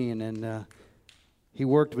Green, and he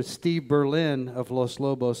worked with Steve Berlin of Los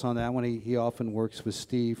Lobos on that one. He often works with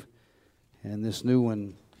Steve, and this new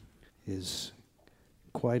one is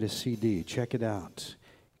quite a CD. Check it out.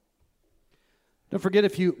 Don't forget,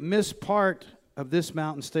 if you miss part of this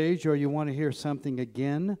Mountain Stage or you want to hear something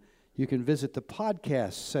again, you can visit the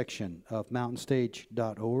podcast section of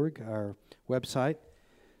mountainstage.org, our website.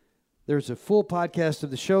 There's a full podcast of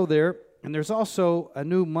the show there, and there's also a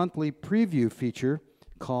new monthly preview feature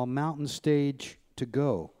called Mountain Stage to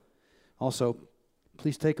Go. Also,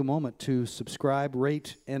 please take a moment to subscribe,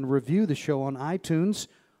 rate, and review the show on iTunes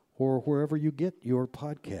or wherever you get your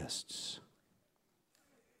podcasts.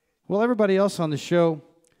 Well, everybody else on the show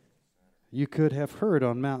you could have heard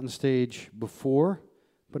on Mountain Stage before,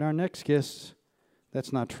 but our next guest,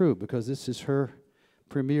 that's not true, because this is her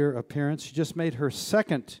premiere appearance. She just made her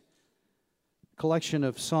second collection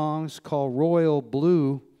of songs called Royal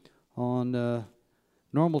Blue on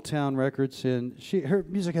Normal Town Records, and her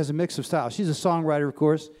music has a mix of styles. She's a songwriter, of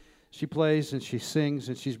course. She plays and she sings,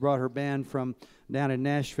 and she's brought her band from down in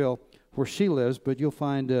Nashville, where she lives, but you'll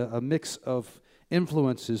find a mix of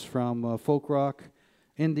influences from folk rock,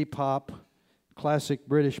 indie pop, classic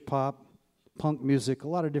British pop, punk music, a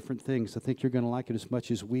lot of different things. I think you're going to like it as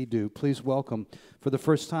much as we do. Please welcome, for the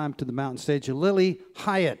first time to the Mountain Stage, Lily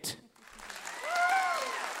Hiatt.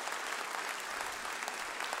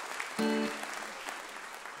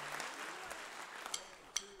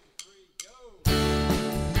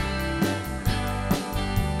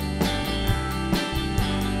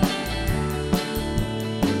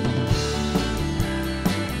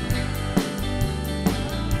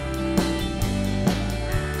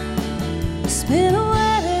 Spent a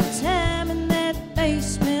lot of time in that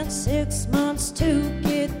basement, 6 months to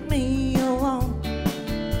get me along.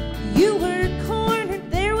 You were cornered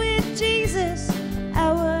there with Jesus.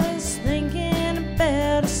 I was thinking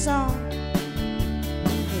about a song.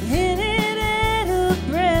 It hinted at a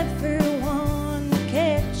breath for one to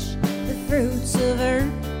catch the fruits of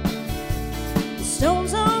earth. The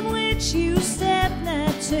stones on which you step now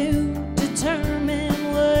to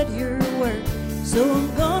determine what you're worth. So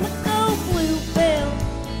I'm gonna go bluebell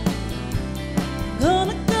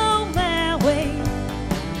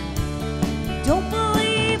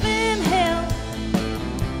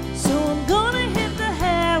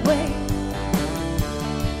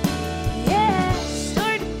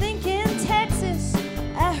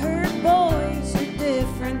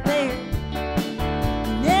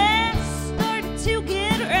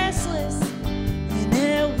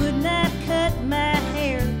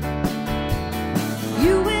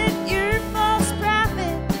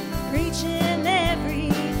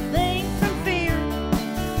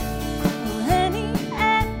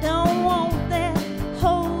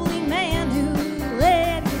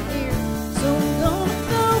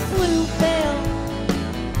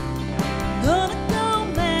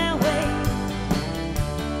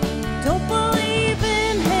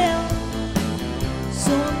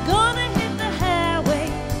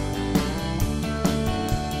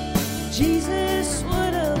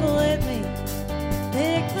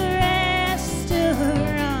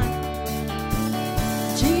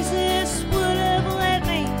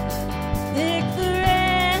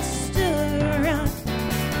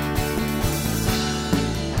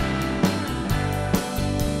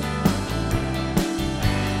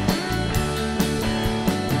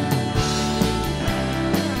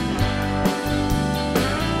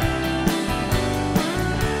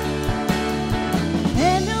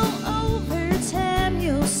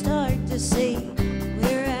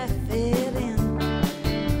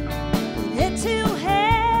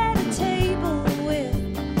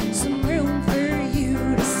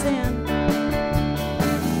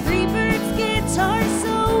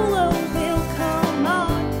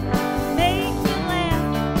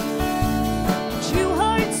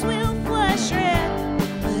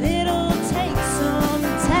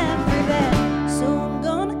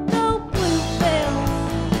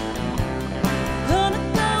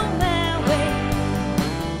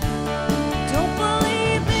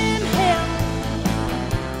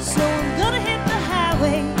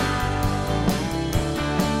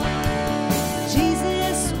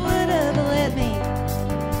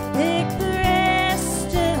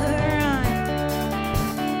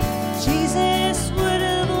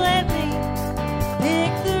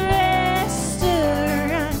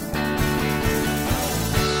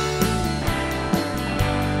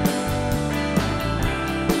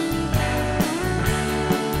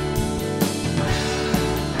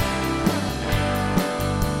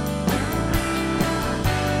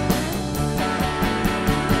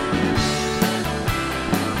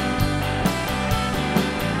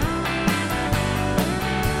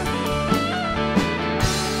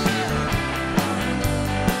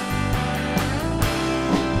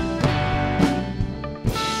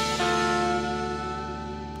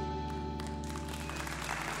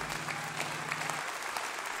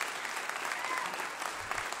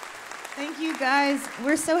Thank you, guys.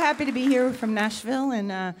 We're so happy to be here from Nashville,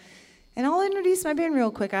 and I'll introduce my band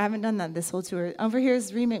real quick. I haven't done that this whole tour. Over here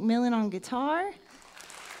is Ree McMillan on guitar.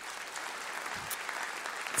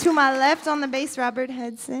 To my left on the bass, Robert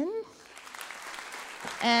Hudson.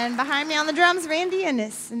 And behind me on the drums, Randy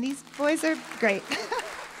Ennis. And these boys are great.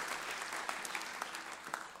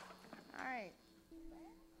 All right.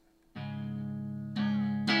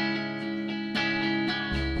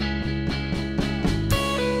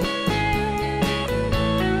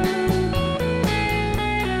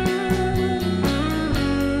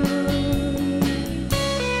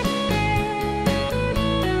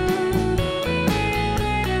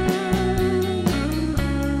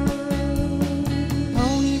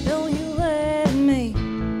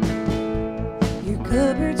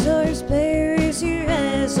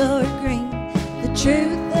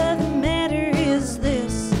 Truth of the matter is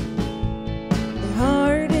this: the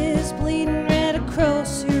heart is bleeding right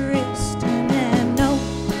across your wrist. And I know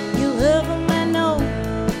you love him, I know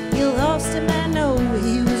you lost him, I know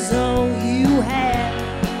he was all you had.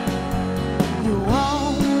 You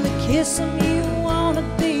want to kiss him, you want to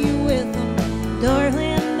be with him,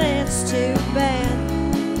 darling, that's too bad.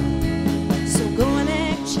 So go and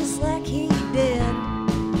act just like he did,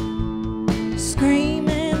 scream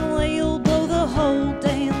and wail, blow the whole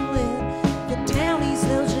damn lid. The townies,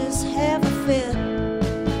 they'll just have a fit.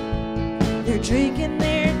 They're drinking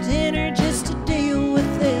their dinner just to deal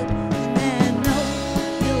with it. And I know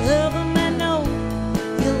you love him, I know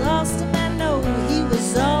you lost him, I know he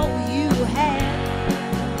was all you had.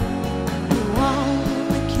 You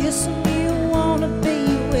want to kiss him, you want to be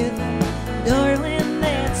with him, darling,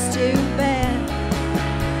 that's too bad.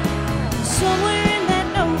 Somewhere in that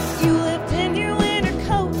note you left in your winter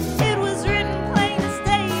coat, it was written plain as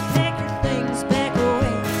day: pack your things back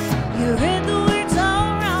away. You read the words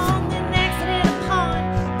all wrong, an accident upon.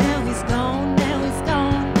 Now he's gone, now he's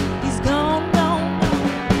gone, he's gone, gone, gone.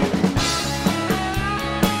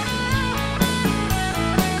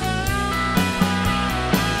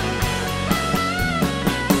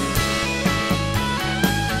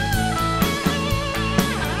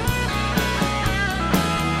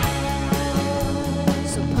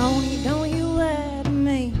 So pony, don't you lie to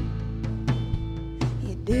me.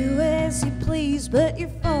 You do as you please, but you're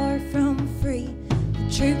far from free. The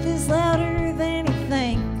truth is louder than you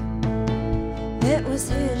think. That was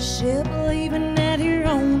his ship leaving at your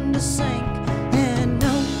own to sink. And I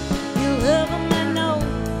know you love him, I know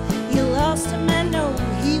you lost him, I know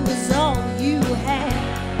he was all you had.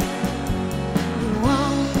 You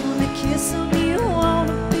want to kiss him, you want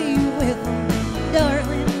to be with him,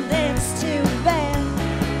 darling, that's too bad.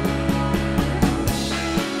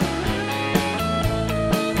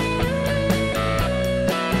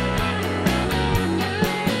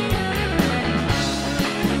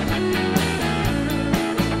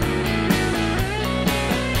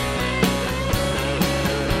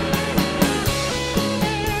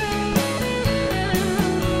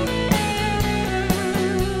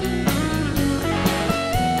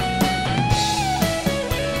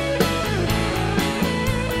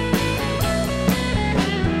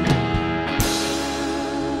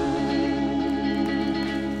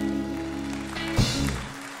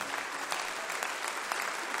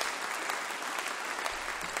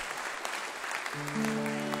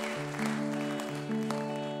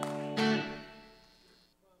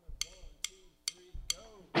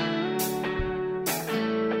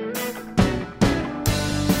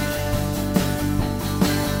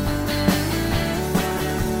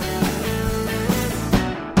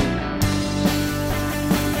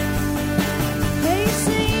 Hey, you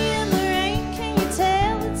see in the rain, can you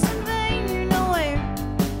tell it's in vain? You're nowhere.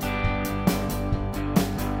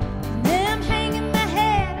 And I'm hanging my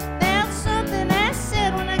head about something I said.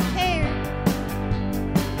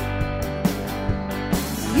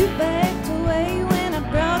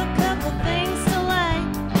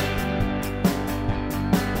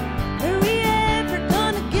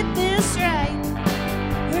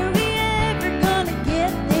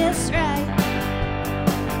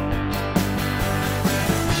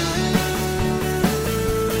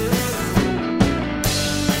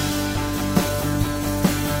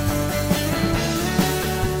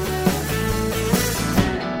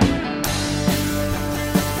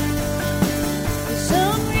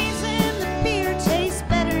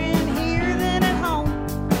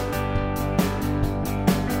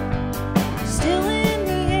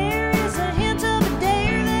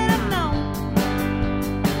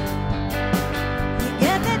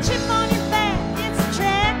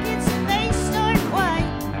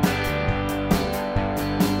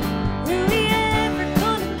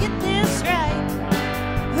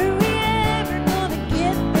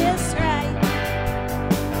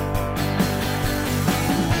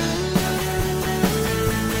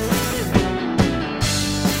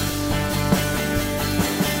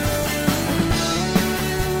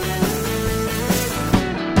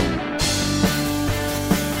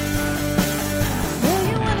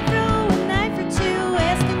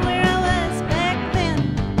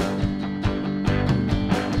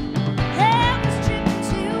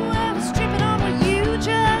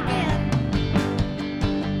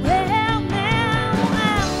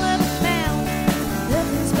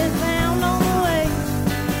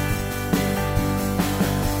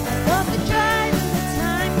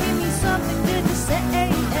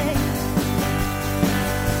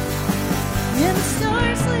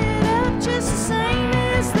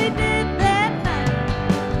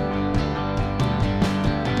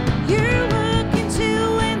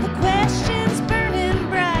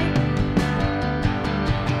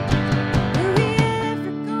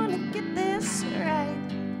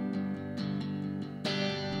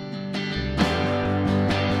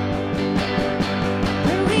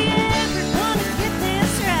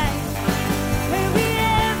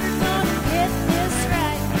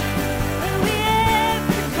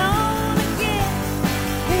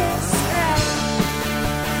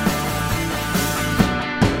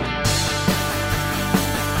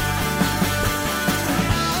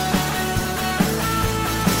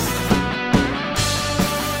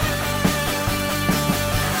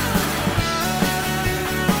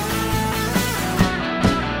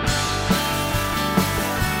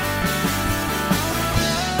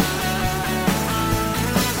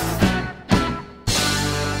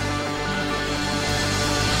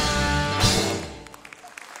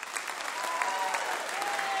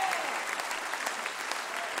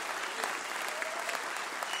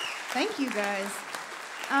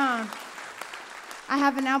 I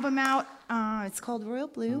have an album out. It's called Royal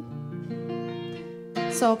Blue.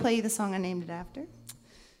 So I'll play you the song I named it after.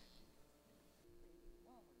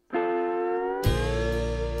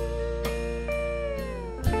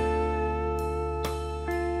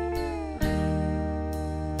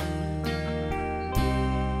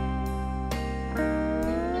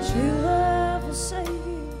 True love will save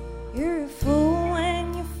you. You're a fool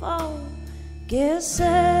when you fall. Guess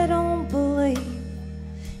I don't believe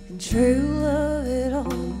in true love at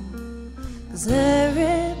all. 'Cause I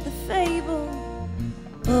read the fable,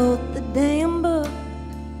 both the damn book.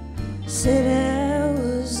 Said I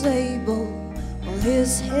was able, while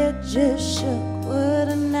his head just shook. What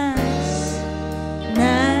a nice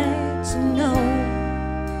night to know.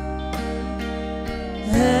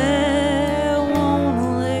 I wanna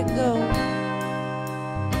let go,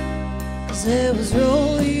 'cause it was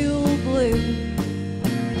royal blue.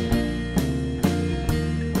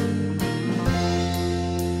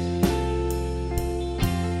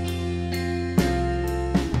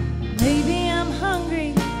 Maybe I'm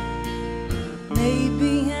hungry,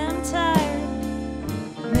 maybe I'm tired,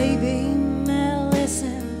 maybe my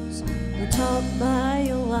lessons were taught by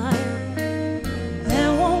a liar. I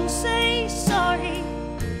won't say sorry,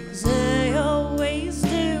 'cause I always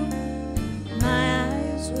do. My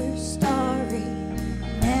eyes were starry,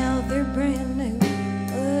 now they're brand new.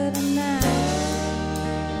 What a nice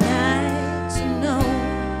night to know.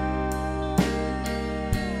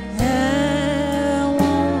 I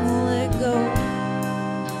wanna let go,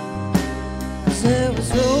 'cause it was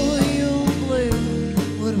royal blue.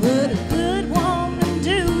 What would a good woman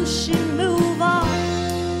do? She'd move on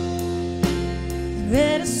and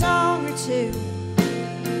read a song or two.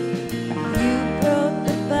 You brought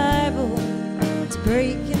the Bible to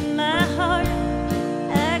breaking my heart.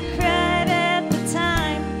 I cried at the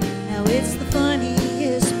time, now it's the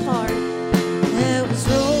funniest part. That was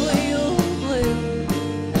royal blue.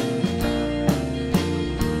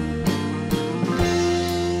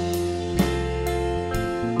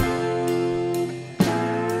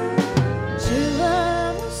 True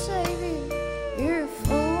love will save you. You're a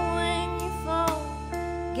fool when you fall.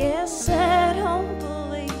 Guess I don't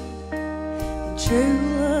believe in true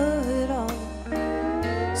love at all.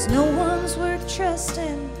 'Cause no one's worth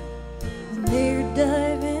trusting when they're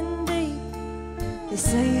diving deep. They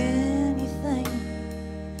say anything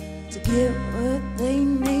to get what they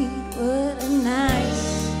need. What a nice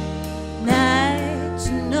night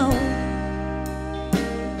to know.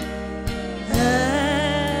 I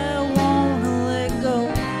wanna let go,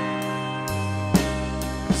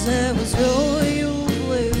 'cause I was royal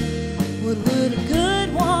blue. What would a good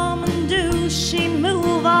woman do? She'd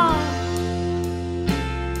move on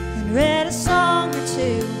and read a song or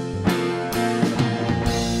two.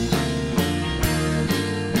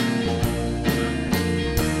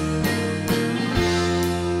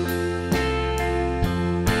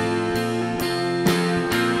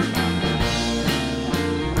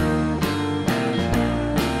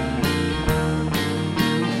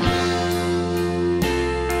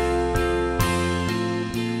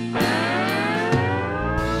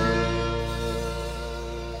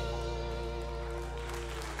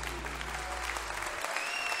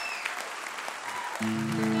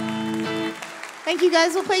 Thank you,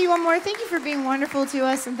 guys. We'll play you one more. Thank you for being wonderful to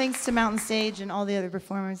us, and thanks to Mountain Stage and all the other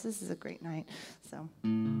performers. This is a great night. So, all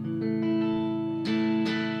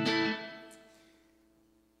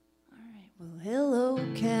right. Well, hello,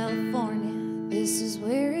 California. This is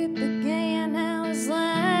where it began. I was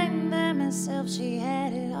lying by myself. She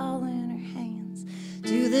had it all in her hands.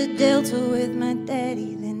 To the Delta with my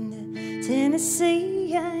daddy, then to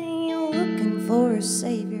Tennessee. I ain't looking for a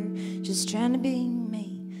savior, just trying to be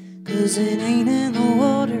me. 'Cause it ain't in the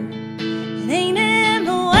water, it ain't in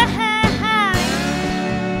the wine.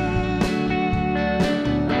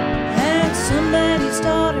 I'm somebody's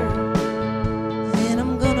daughter, and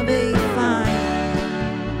I'm gonna be fine.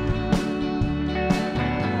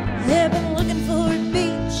 I've been looking for a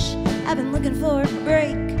beach, I've been looking for a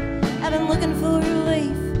break, I've been looking for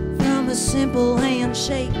relief from a simple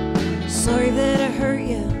handshake. Sorry that I hurt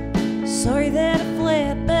you, sorry that I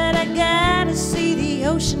fled, but I gotta see the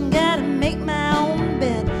ocean, gotta make my own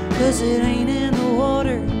bed. 'Cause it ain't in the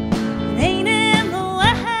water, it ain't in the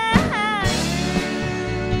wine.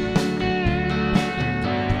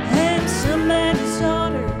 I'm somebody's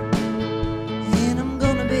daughter, and I'm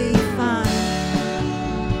gonna be fine.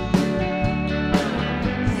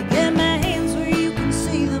 I got my hands where you can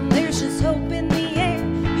see them, there's just hope in the air.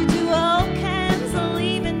 You do all kinds of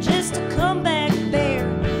leaving just to come back bare.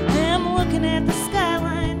 I'm looking at the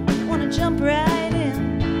skyline, wanna jump right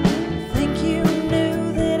in. Think you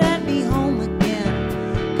knew that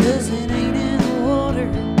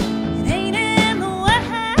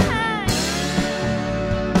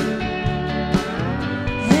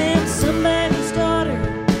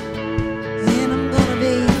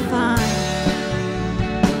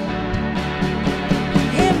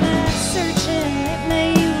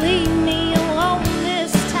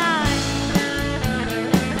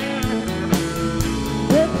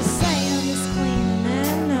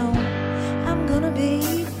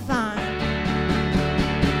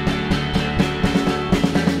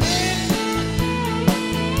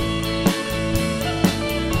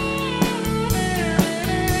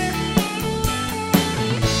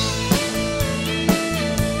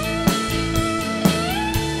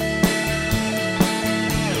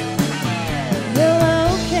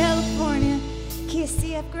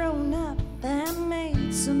grown up, I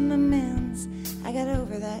made some amends. I got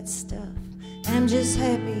over that stuff. I'm just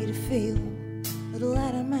happy to feel a little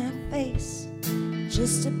out of my face.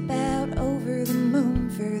 Just about over the moon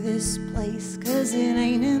for this place. 'Cause it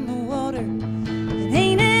ain't in the water, it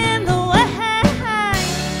ain't in the wine.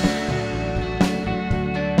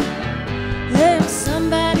 I'm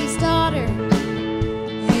somebody's daughter,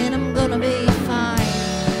 and I'm gonna be fine.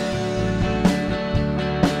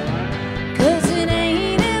 'Cause it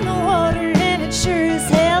ain't in the water, and it sure as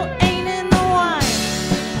hell ain't in the wine.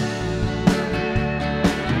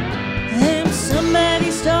 I'm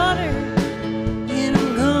somebody's daughter, and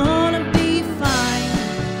I'm gonna be fine.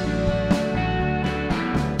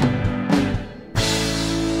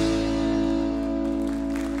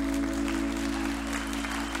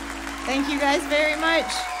 Thank you guys very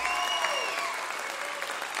much.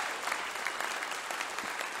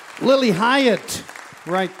 Lily Hyatt,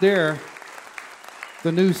 right there.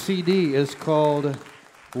 The new CD is called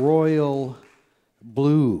Royal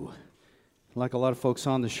Blue. Like a lot of folks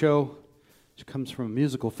on the show, she comes from a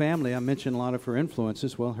musical family. I mentioned a lot of her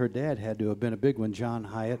influences. Well, her dad had to have been a big one, John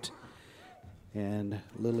Hyatt. And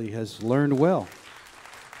Lily has learned well.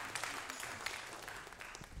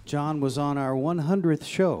 John was on our 100th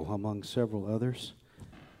show, among several others.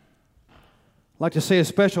 I'd like to say a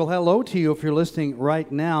special hello to you if you're listening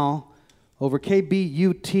right now over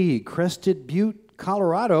KBUT, Crested Butte,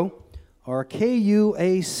 Colorado, or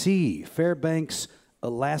KUAC, Fairbanks,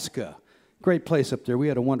 Alaska. Great place up there. We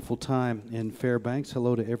had a wonderful time in Fairbanks.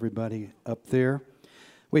 Hello to everybody up there.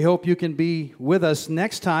 We hope you can be with us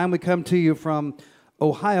next time. We come to you from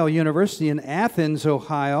Ohio University in Athens,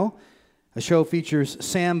 Ohio. The show features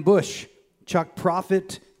Sam Bush, Chuck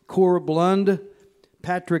Prophet, Cora Blund,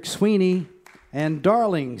 Patrick Sweeney, and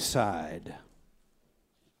Darlingside.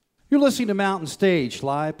 You're listening to Mountain Stage,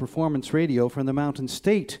 live performance radio from the Mountain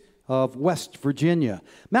State of West Virginia.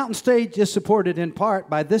 Mountain Stage is supported in part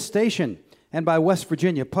by this station and by West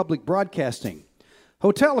Virginia Public Broadcasting.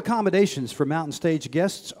 Hotel accommodations for Mountain Stage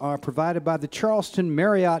guests are provided by the Charleston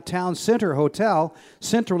Marriott Town Center Hotel,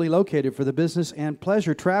 centrally located for the business and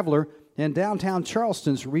pleasure traveler in downtown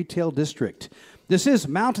Charleston's retail district. This is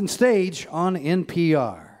Mountain Stage on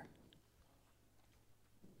NPR.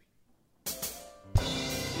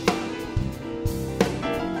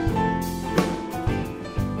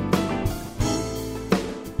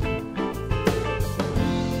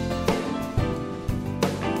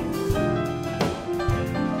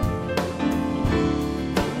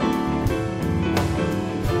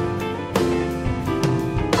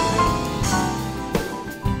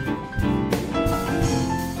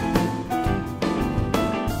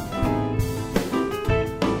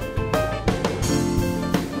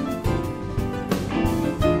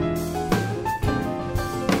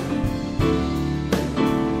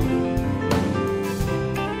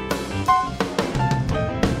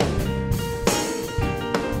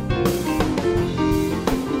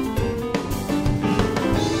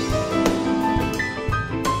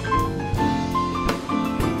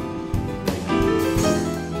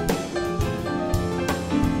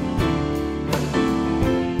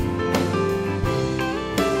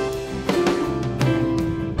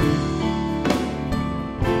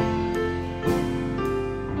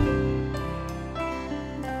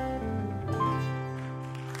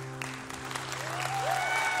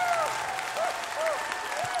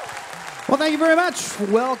 Well, thank you very much.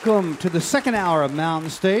 Welcome to the second hour of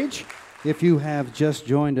Mountain Stage. If you have just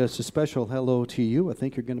joined us, a special hello to you. I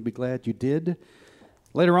think you're going to be glad you did.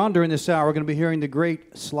 Later on during this hour, we're going to be hearing the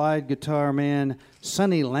great slide guitar man,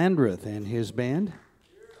 Sonny Landreth, and his band.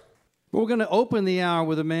 We're going to open the hour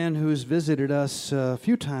with a man who's visited us a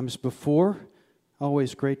few times before.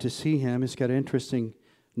 Always great to see him. He's got an interesting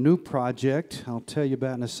new project I'll tell you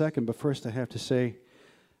about in a second. But first, I have to say,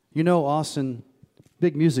 you know, Austin,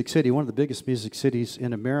 big music city, one of the biggest music cities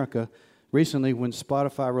in America. Recently, when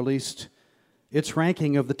Spotify released its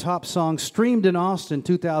ranking of the top songs streamed in Austin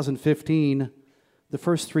 2015, the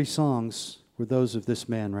first three songs were those of this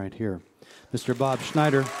man right here, Mr. Bob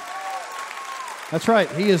Schneider. That's right,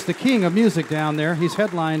 he is the king of music down there. He's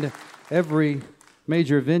headlined every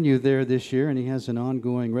major venue there this year, and he has an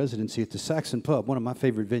ongoing residency at the Saxon Pub, one of my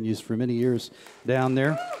favorite venues for many years down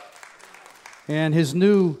there. And his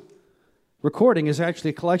new recording is actually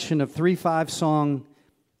a collection of 3 5-song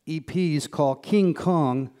EPs called King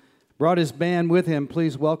Kong. Brought his band with him.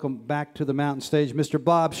 Please welcome back to the Mountain Stage, Mr.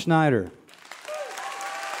 Bob Schneider.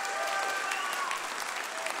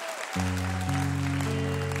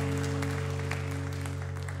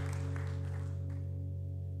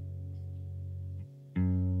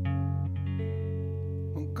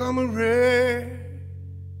 Montgomery,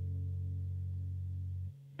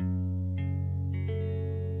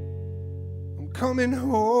 coming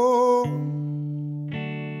home.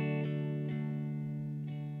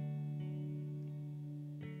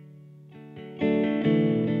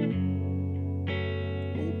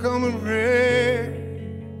 Coming red,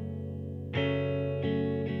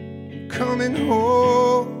 I'm coming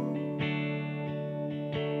home.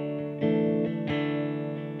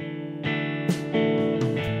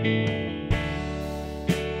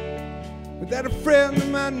 Without a friend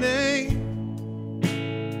in my name,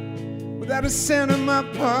 without a cent in my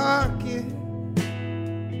pocket,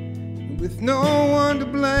 and with no one to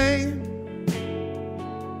blame,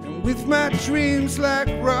 and with my dreams like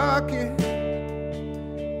rockets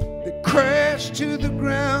crashed to the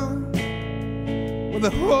ground when the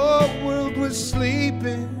whole world was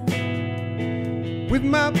sleeping, with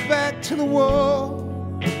my back to the wall,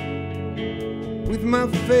 with my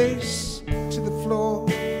face to the floor.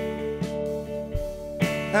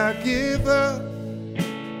 I give up,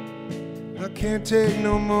 I can't take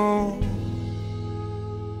no more.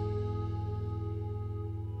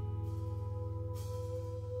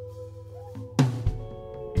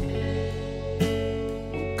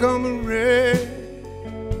 Coming red,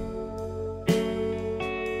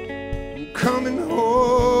 I'm coming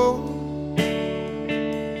home.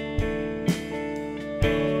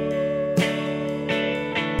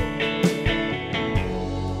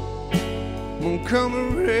 I'm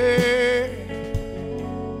coming red,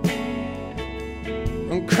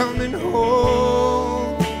 I'm coming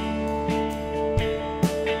home.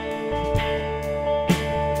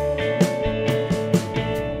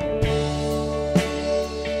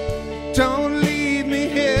 Don't leave me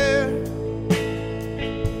here,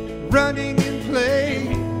 running in place.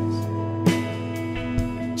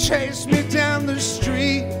 Chase me down the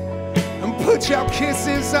street and put your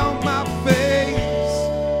kisses on my face.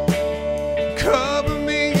 Cover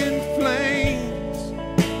me in flames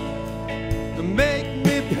and make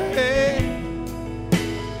me pay.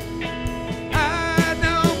 I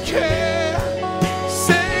don't care,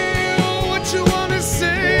 say what you wanna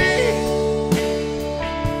say.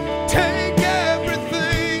 Take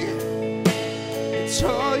everything, it's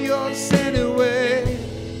all yours anyway.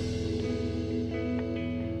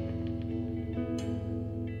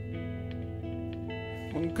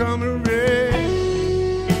 I'm coming red.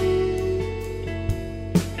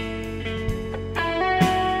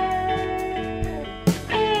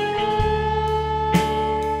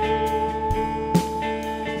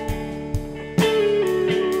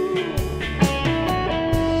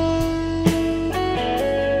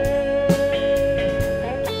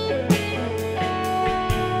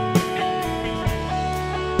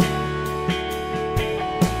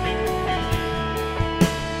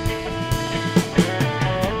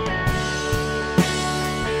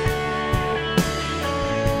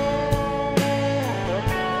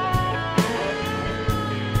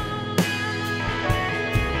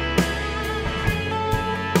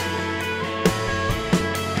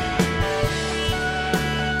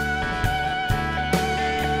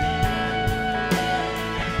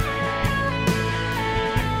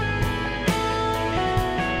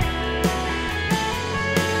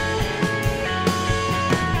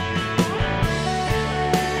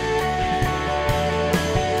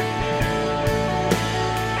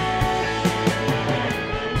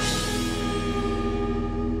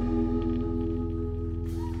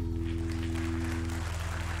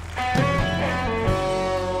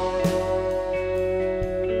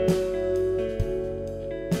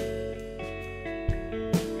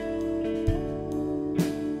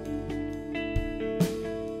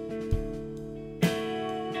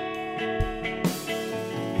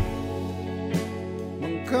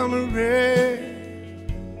 Coming red,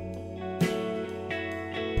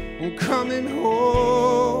 I'm coming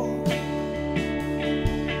home.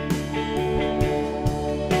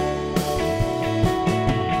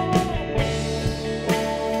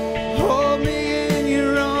 Hold me in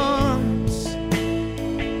your arms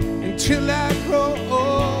until I grow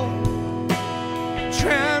old.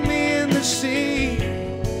 Drown me in the sea,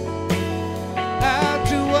 I'll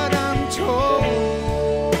do what I'm told.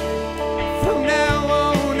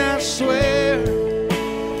 I swear,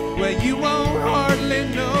 where you won't hardly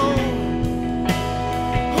know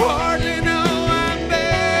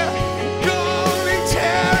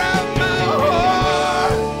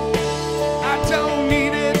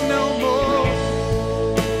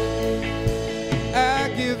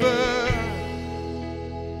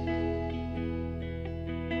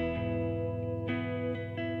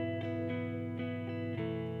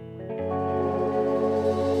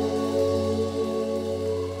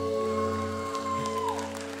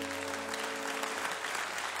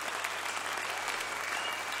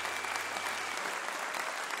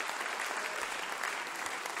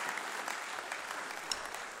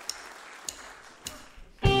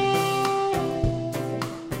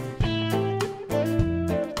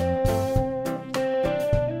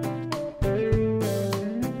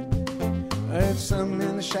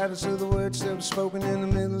shadows of the words that were spoken in the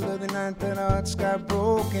middle of the night that our hearts got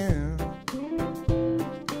broken.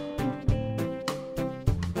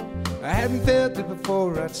 I hadn't felt it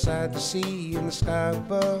before outside the sea, in the sky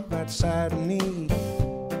above, outside of me.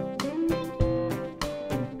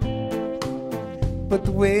 But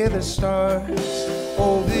the way the stars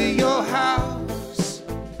over your house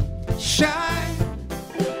shine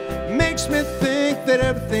makes me think that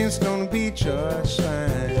everything's gonna be just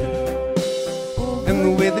fine. And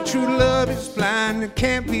the way the true love is blind, it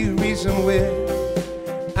can't be reasoned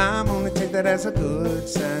with. I'm gonna take that as a good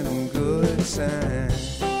sign, good sign.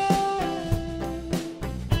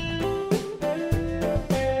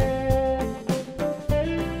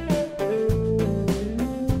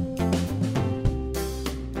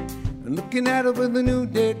 Looking at her with a new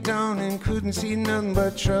day dawning, couldn't see nothing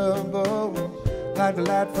but trouble. Like the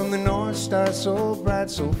light from the North Star, so bright,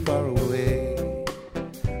 so far away.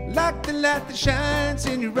 Like the light that shines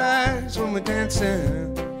in your eyes when we're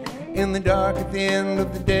dancing in the dark at the end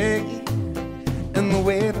of the day. And the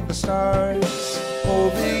way that the stars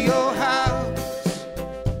over your house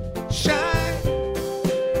shine,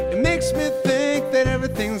 it makes me think that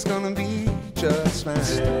everything's gonna be just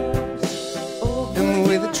fine. And the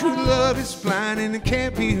way the true love is blind and it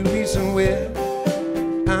can't be reasoned with,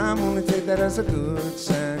 I'm gonna take that as a good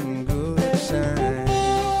sign, good sign.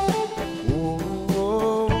 Oh,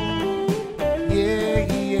 oh, yeah,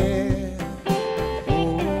 yeah.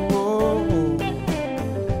 Oh, oh, oh.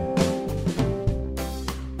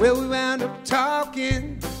 Well, we wound up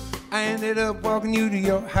talking. I ended up walking you to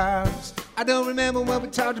your house. I don't remember what we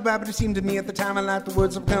talked about, but it seemed to me at the time I liked the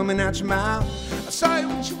words that were coming out your mouth. I saw you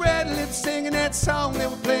with your red lips singing that song they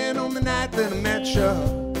were playing on the night that I met you.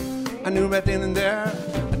 I knew right then and there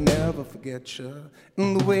I'd never forget you.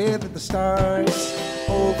 And the way that the stars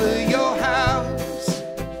over your house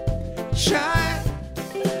shine,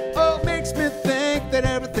 oh, it makes me think that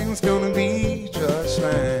everything's gonna be just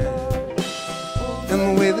fine.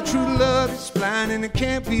 And the way the true love is blind and it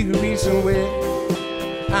can't be reasoned with,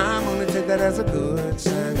 I'm gonna take that as a good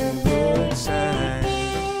sign, good sign.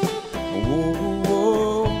 Whoa,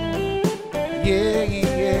 whoa, yeah,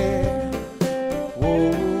 yeah.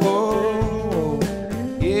 Whoa, whoa,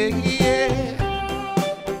 yeah, yeah.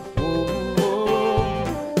 Whoa,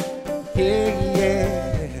 whoa, yeah,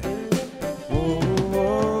 yeah. Whoa,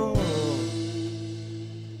 whoa.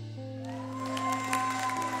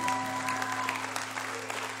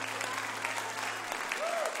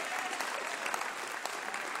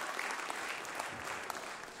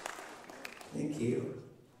 Thank you.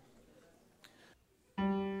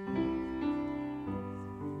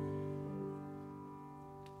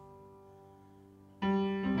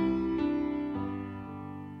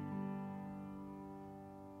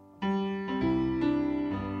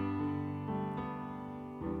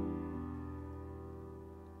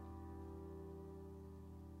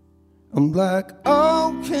 I'm like,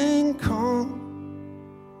 oh, King Kong,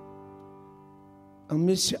 I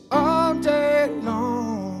miss you all day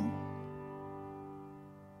long.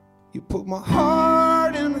 You put my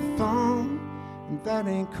heart in a thumb, and that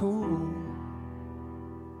ain't cool.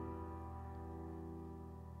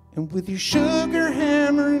 And with your sugar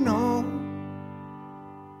hammer and all,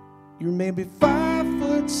 you're maybe 5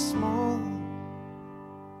 foot small.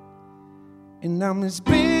 And I'm as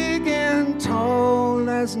big and tall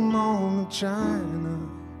as a Mona China.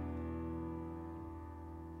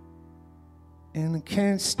 And I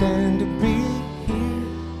can't stand to be here.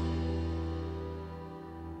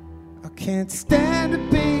 I can't stand to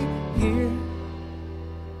be here.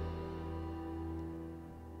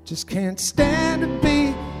 Just can't stand to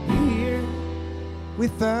be here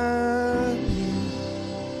without you.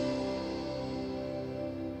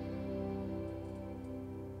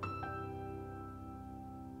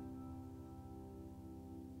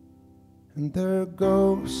 And there are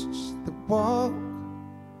ghosts that walk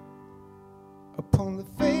upon the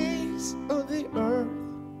face of the earth.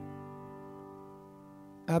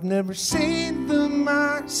 I've never seen them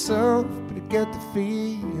myself, but I get the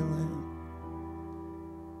feeling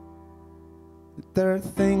that there are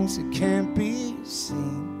things that can't be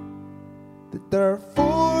seen, that there are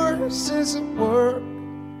forces at work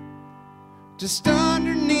just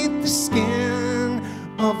underneath the skin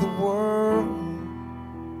of the world.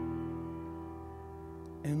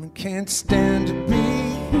 And I can't stand to be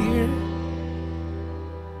here.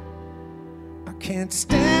 I can't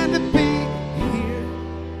stand to be here.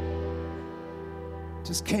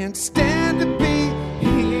 Just can't stand to be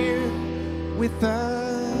here without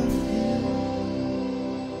you.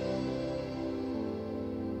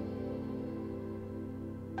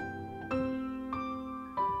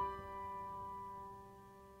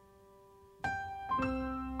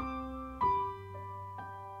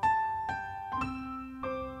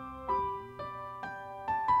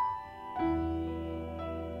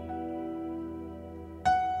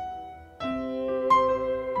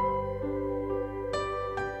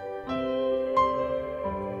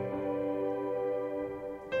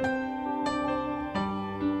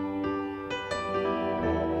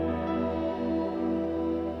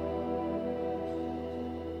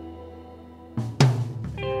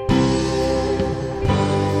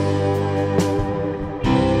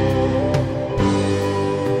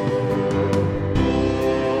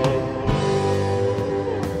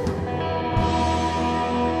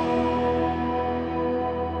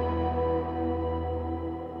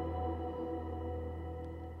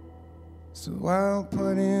 So I'll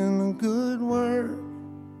put in a good word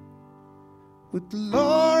with the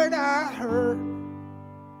Lord. I heard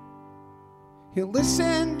He'll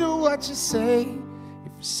listen to what you say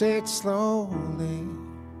if you say it slowly.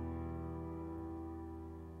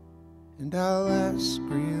 And I'll ask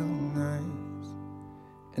real nice,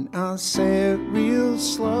 and I'll say it real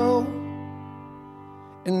slow,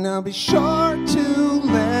 and I'll be sure to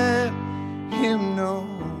let Him know.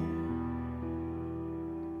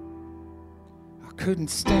 I couldn't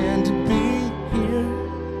stand to be here,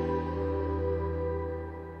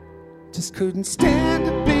 just couldn't stand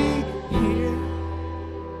to be here,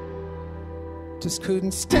 just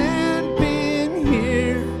couldn't stand being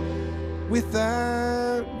here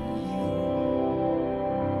without you.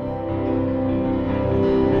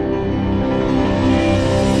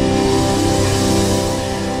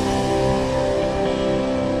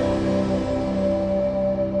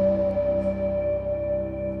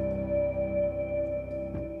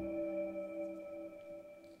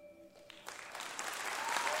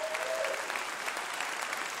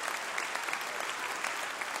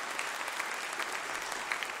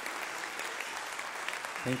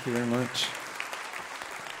 Thank you very much.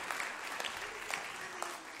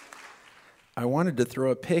 I wanted to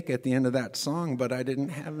throw a pick at the end of that song, but I didn't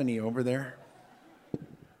have any over there.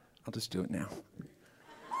 I'll just do it now.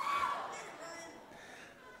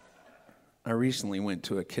 I recently went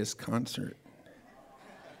to a Kiss concert,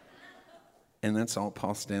 and that's all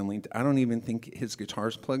Paul Stanley. I don't even think his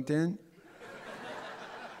guitar's plugged in,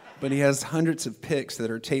 but he has hundreds of picks that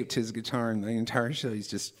are taped to his guitar, and the entire show he's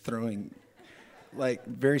just throwing, like,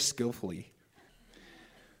 very skillfully.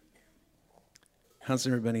 How's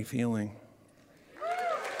everybody feeling?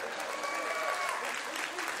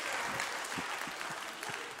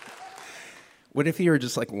 What if you were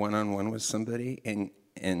just like one-on-one with somebody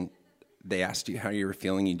and they asked you how you were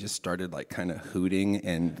feeling, you just started like kind of hooting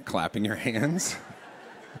and clapping your hands?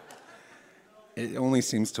 It only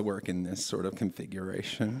seems to work in this sort of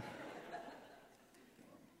configuration.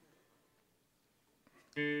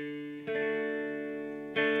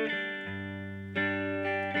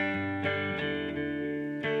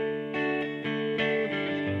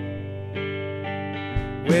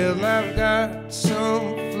 Well, I've got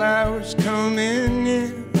some flowers coming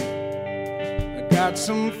in. I got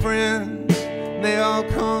some friends, they all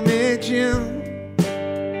call me Jim.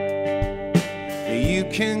 You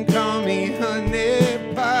can call me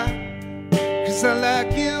honey pie, 'cause I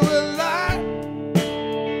like you a lot.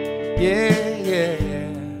 Yeah, yeah, yeah.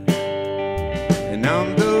 And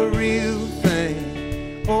I'm the real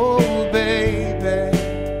thing, oh baby.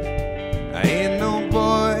 I ain't no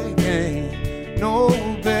boy game, no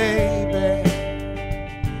baby.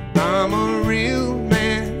 I'm a real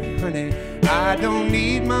man, honey. I don't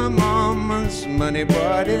need my mama's money,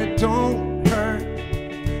 but it don't hurt.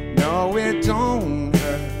 No, it don't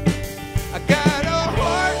hurt. I got a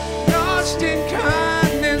heart lost in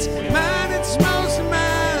kindness. Mine, it's mostly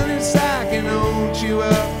mine. It's I can hold you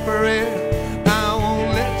up forever. I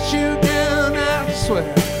won't let you down, I swear.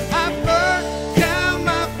 I burned down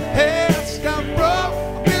my past. I'm broke,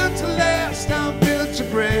 I'm built to last. I'm built to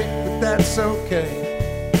break, but that's okay.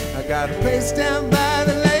 I got a place down by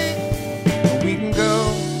the lake. We can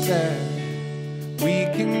go there. We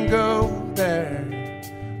can go there.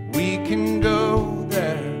 We can go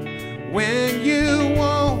there when you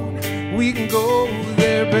want. We can go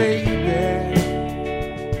there, baby.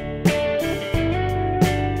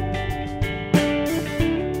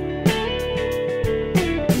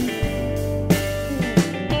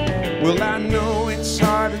 Well, I know it's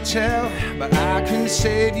hard to tell, but I can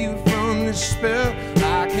save you from this spell.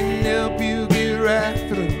 I can help you get right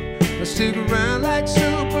through. Let's stick around like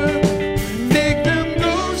super. Take them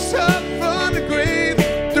ghosts up from the grave,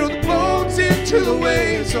 to the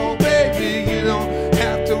waves, oh baby, you don't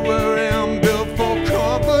have to worry, I'm built for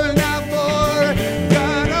comfort, not for.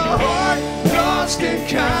 Got a heart lost in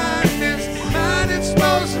kindness, mine, it's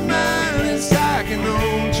mostly mine, it's I can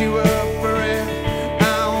hold you up forever,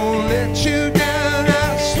 I won't let you down,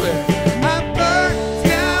 I swear. I burned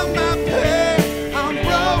down my past, I'm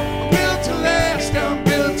broke, I'm built to last, I'm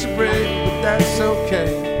built to break, but that's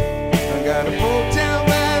okay. I got a boat down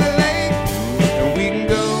by the lake, and we can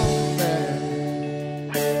go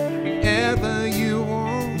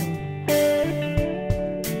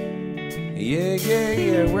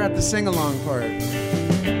we're at the sing-along part.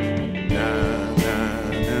 Na na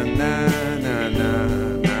na na na na na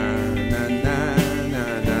na na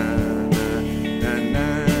na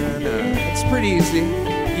na. It's pretty easy.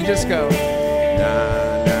 You just go. Na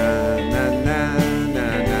na na na na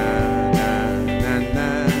na na na na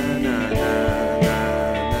na na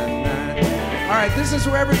na. right, this is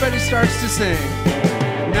where everybody starts to sing.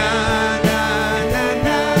 Na, na, na,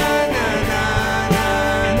 na, na, na, na,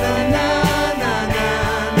 na, na, na, na,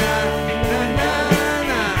 na, na,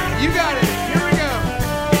 na. You got it. Here we go.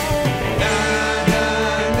 Na, na,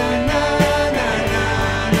 na, na, na, na, na,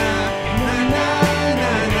 na, na,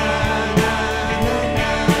 na, na, na,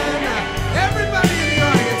 na. Everybody in the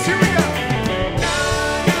audience, here we go. Na,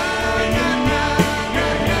 na, na, na, na,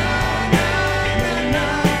 na, na, na, na,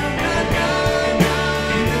 na, na,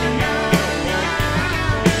 na, na.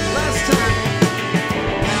 Last time.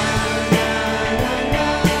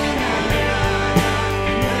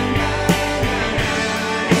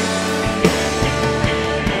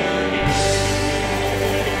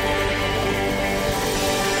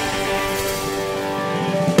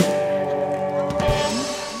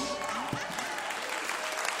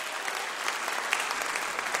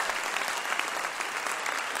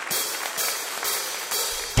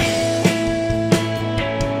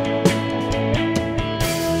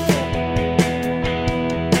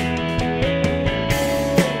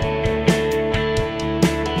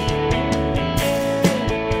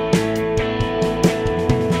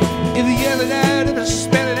 If you yell it out, if I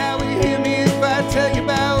spell it out, will you hear me if I tell you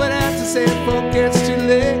about what I have to say before it gets too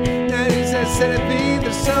late? Now is that said it be?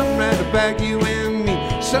 There's something right about you and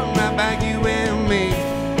me, something right about you and me.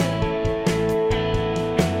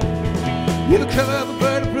 You're the color of a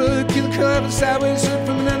butterbrook, you're the color of a sideways look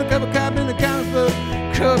from an undercover cop in a comic book.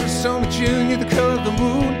 Color of Summer June, you're the color of the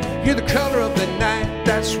moon, you're the color of the night,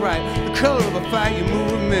 that's right, the color of a fire you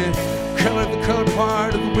move me. Color of the colored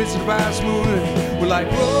part of the Wizard of Oz moon. We're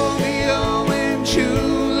like Romeo and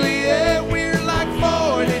Juliet, we're like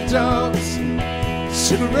 40 dogs.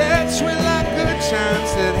 Cigarettes, we're like good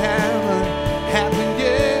times that haven't happened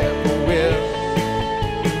yet, but will.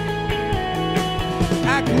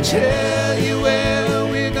 I can tell you where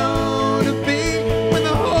we're gonna be when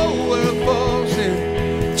the whole world falls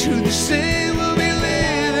into the sea. We'll be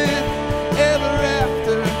living ever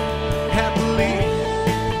after happily.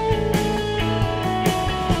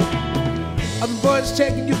 Other boys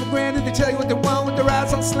taking you for granted, they tell you what they want with their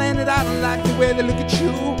eyes all slanted. I don't like the way they look at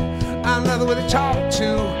you, I don't like the way they talk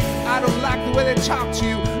to. I don't like the way they talk to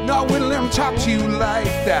you, no, I wouldn't let them talk to you like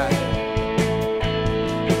that.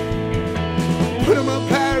 Put them up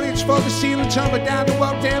high, reach for the ceiling, tumble down the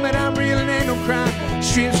wall, damn it, I'm reeling, ain't no crime.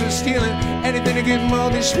 Streets are stealing, anything to get more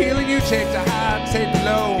this feeling. You take the high, take the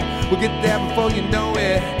low, we'll get there before you know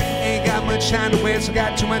it. Ain't got much time to waste, so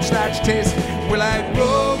got too much life to taste. We're like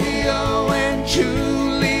Romeo and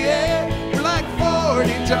Juliet, we're like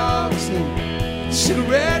 40 dogs and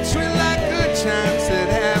cigarettes, we're like good times that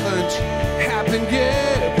haven't happened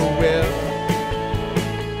yet, but will.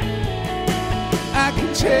 I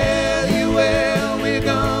can tell you where we're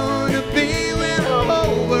gonna be when the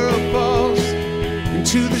whole world falls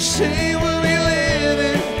into the sea. We'll be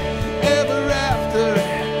living ever after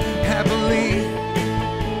happily.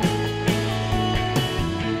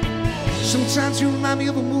 Sometimes you remind me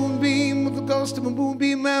of a moonbeam, with the ghost of a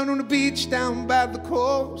moonbeam out on the beach down by the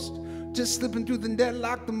coast, just slipping through the net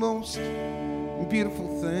like the most beautiful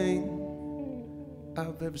thing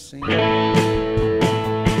I've ever seen.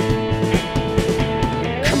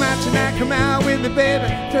 Come out tonight, come out with me, baby.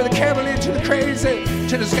 Throw the cable into the crazy,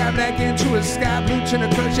 turn the sky black into a sky blue, turn the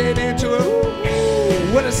crochet into a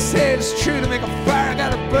ooh. What I say is true. To make a fire, I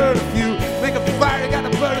got a bird of you. Make a fire, I got a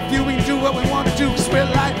bird of you. We can do what we want to do, 'cause we're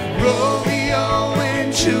like Romeo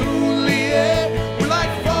and Juliet. We're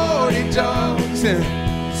like 40 dogs and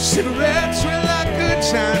cigarettes. We're like good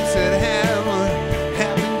times that haven't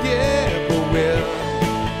happened yet, but will.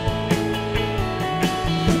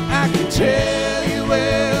 I can tell you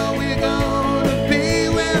where we're gonna be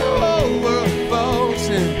when the whole world falls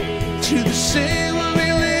into the sea. We'll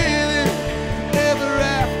be living ever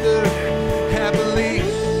after happily.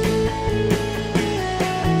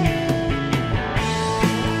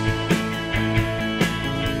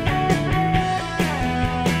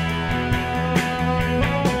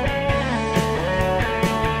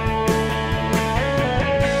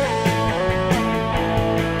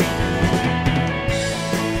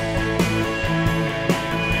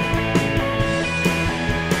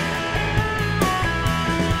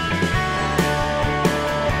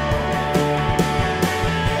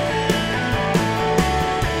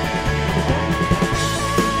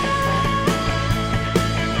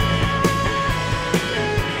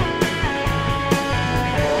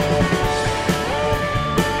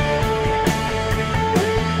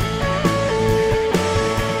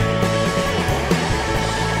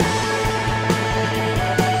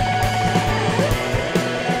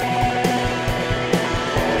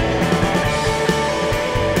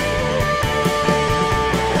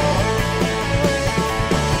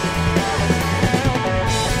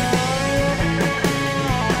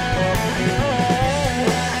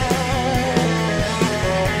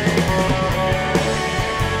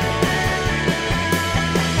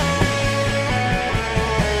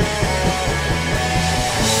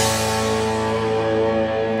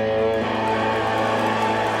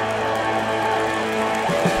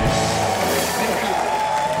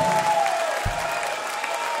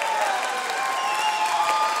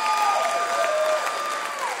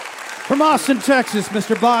 From Austin, Texas,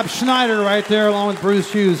 Mr. Bob Schneider right there, along with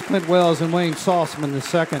Bruce Hughes, Clint Wells, and Wayne Saltzman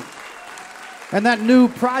II. And that new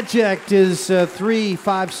project is 3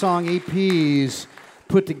 5-song EPs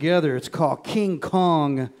put together. It's called King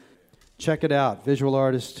Kong. Check it out. Visual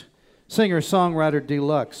artist, singer, songwriter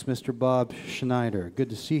deluxe, Mr. Bob Schneider.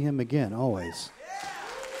 Good to see him again, always.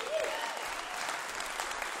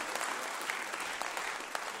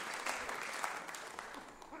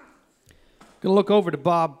 Gonna look over to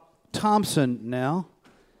Bob Thompson now.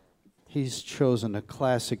 He's chosen a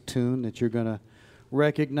classic tune that you're gonna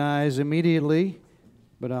recognize immediately,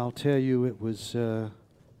 but I'll tell you it was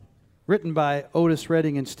written by Otis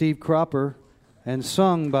Redding and Steve Cropper and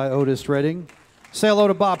sung by Otis Redding. Say hello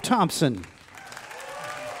to Bob Thompson.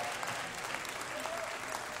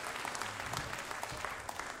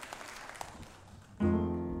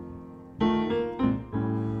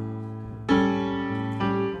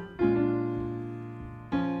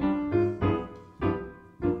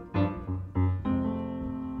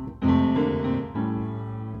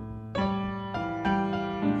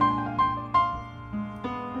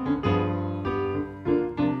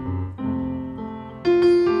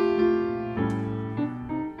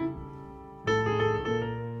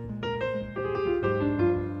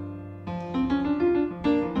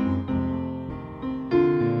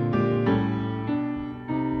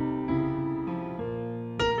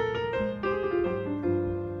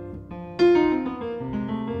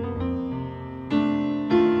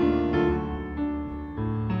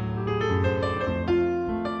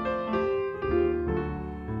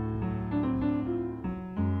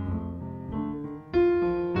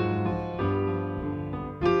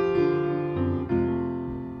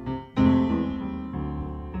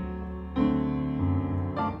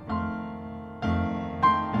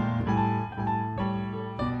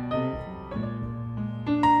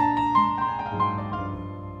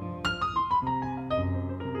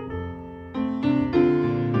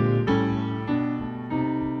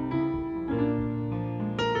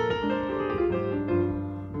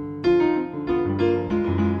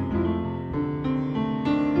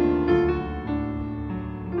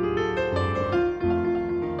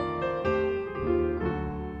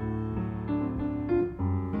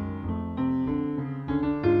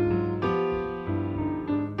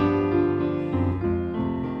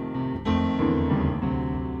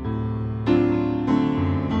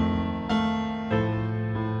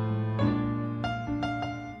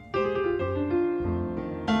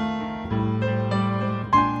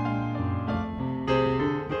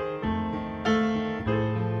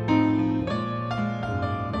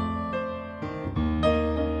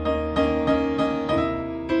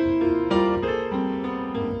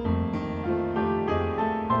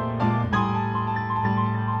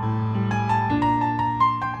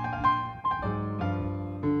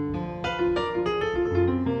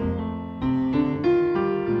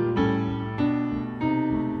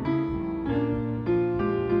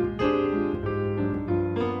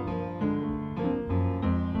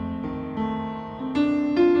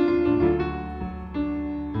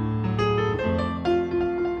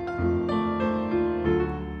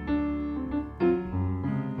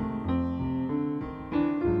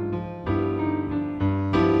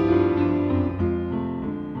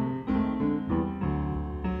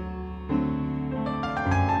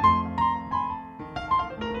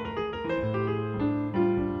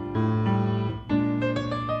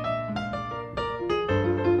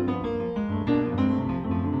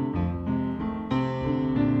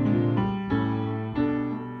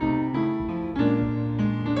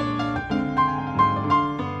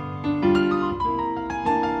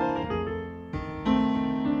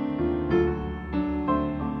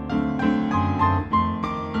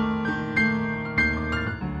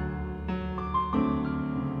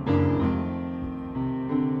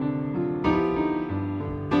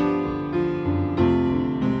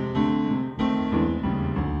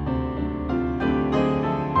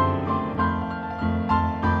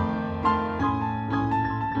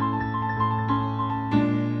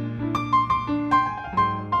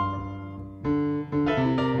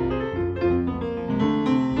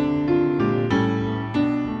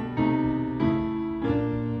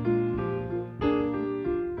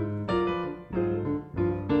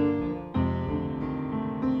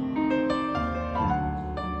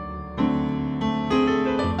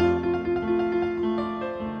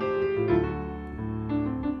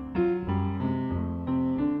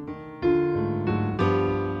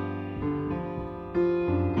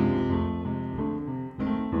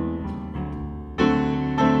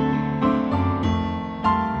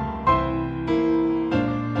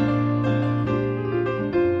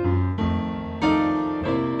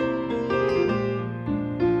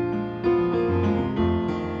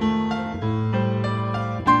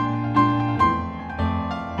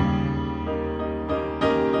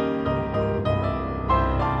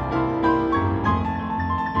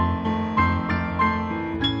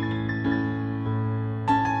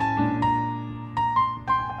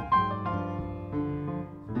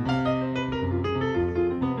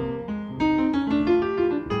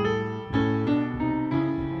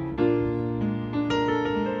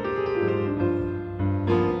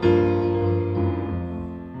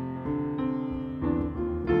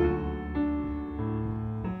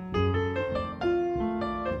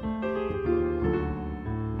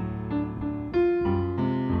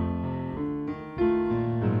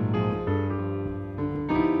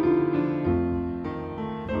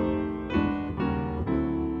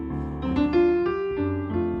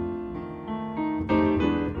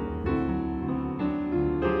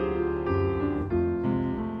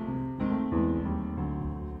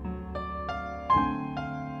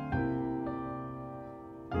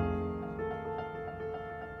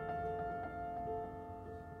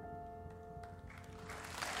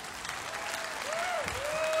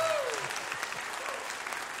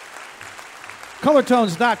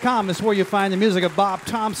 Colortones.com is where you find the music of Bob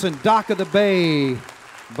Thompson, Dock of the Bay,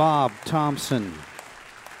 Bob Thompson.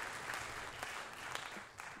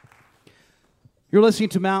 You're listening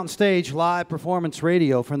to Mountain Stage live performance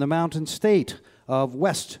radio from the Mountain State of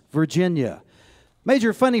West Virginia.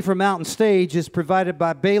 Major funding for Mountain Stage is provided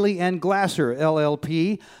by Bailey & Glasser,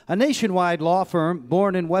 LLP, a nationwide law firm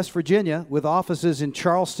born in West Virginia with offices in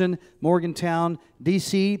Charleston, Morgantown,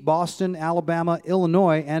 D.C., Boston, Alabama,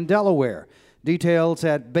 Illinois, and Delaware. Details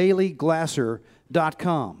at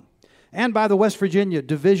baileyglasser.com. And by the West Virginia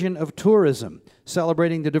Division of Tourism,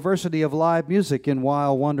 celebrating the diversity of live music in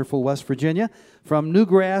wild, wonderful West Virginia, from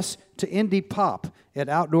newgrass to indie pop at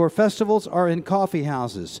outdoor festivals or in coffee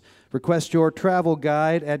houses. Request your travel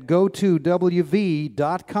guide at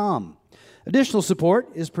go2wv.com. Additional support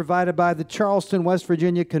is provided by the Charleston, West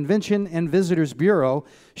Virginia Convention and Visitors Bureau,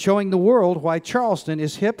 showing the world why Charleston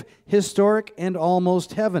is hip, historic, and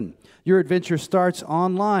almost heaven. Your adventure starts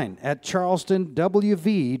online at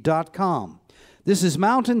charlestonwv.com. This is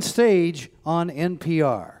Mountain Stage on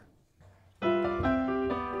NPR.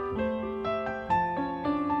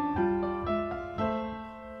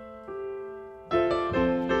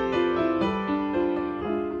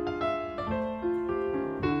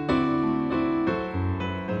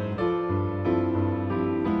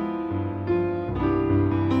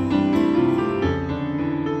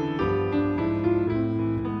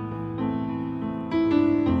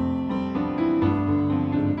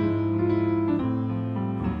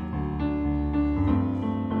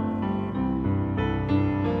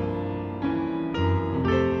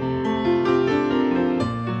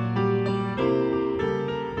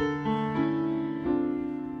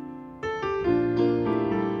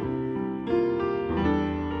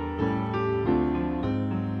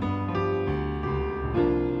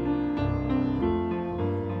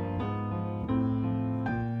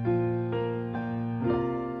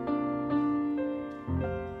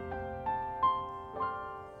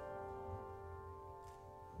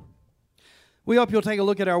 We hope you'll take a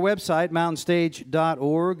look at our website,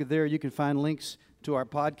 mountainstage.org. There you can find links to our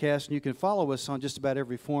podcast, and you can follow us on just about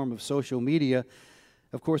every form of social media.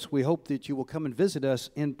 Of course, we hope that you will come and visit us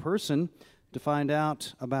in person to find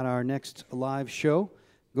out about our next live show.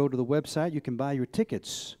 Go to the website. You can buy your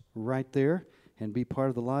tickets right there and be part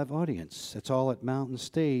of the live audience. That's all at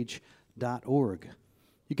mountainstage.org.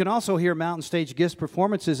 You can also hear Mountain Stage guest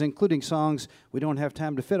performances, including songs we don't have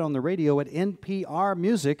time to fit on the radio, at NPR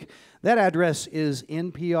Music. That address is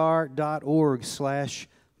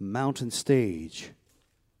npr.org/mountainstage.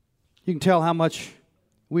 You can tell how much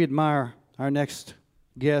we admire our next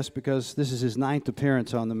guest because this is his 9th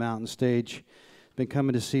appearance on the Mountain Stage. Been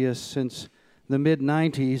coming to see us since the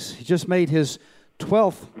mid-'90s. He just made his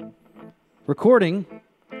 12th recording,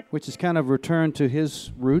 which is kind of a return to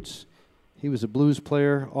his roots. He was a blues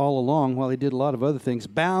player all along while he did a lot of other things.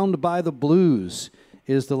 Bound by the Blues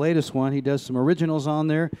is the latest one. He does some originals on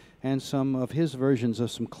there and some of his versions of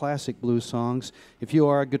some classic blues songs. If you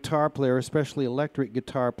are a guitar player, especially electric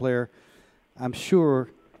guitar player, I'm sure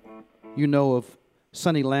you know of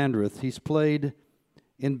Sonny Landreth. He's played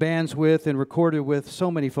in bands with and recorded with so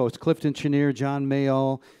many folks. Clifton Chenier, John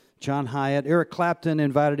Mayall, John Hyatt. Eric Clapton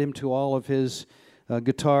invited him to all of his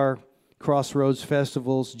guitar Crossroads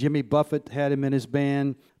festivals. Jimmy Buffett had him in his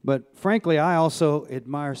band. But frankly, I also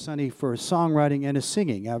admire Sonny for his songwriting and his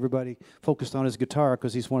singing. Everybody focused on his guitar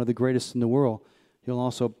because he's one of the greatest in the world. You'll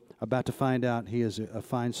also about to find out he is a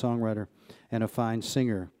fine songwriter and a fine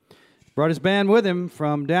singer. Brought his band with him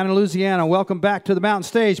from down in Louisiana. Welcome back to the Mountain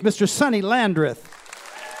Stage, Mr. Sonny Landreth.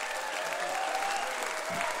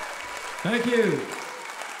 Thank you.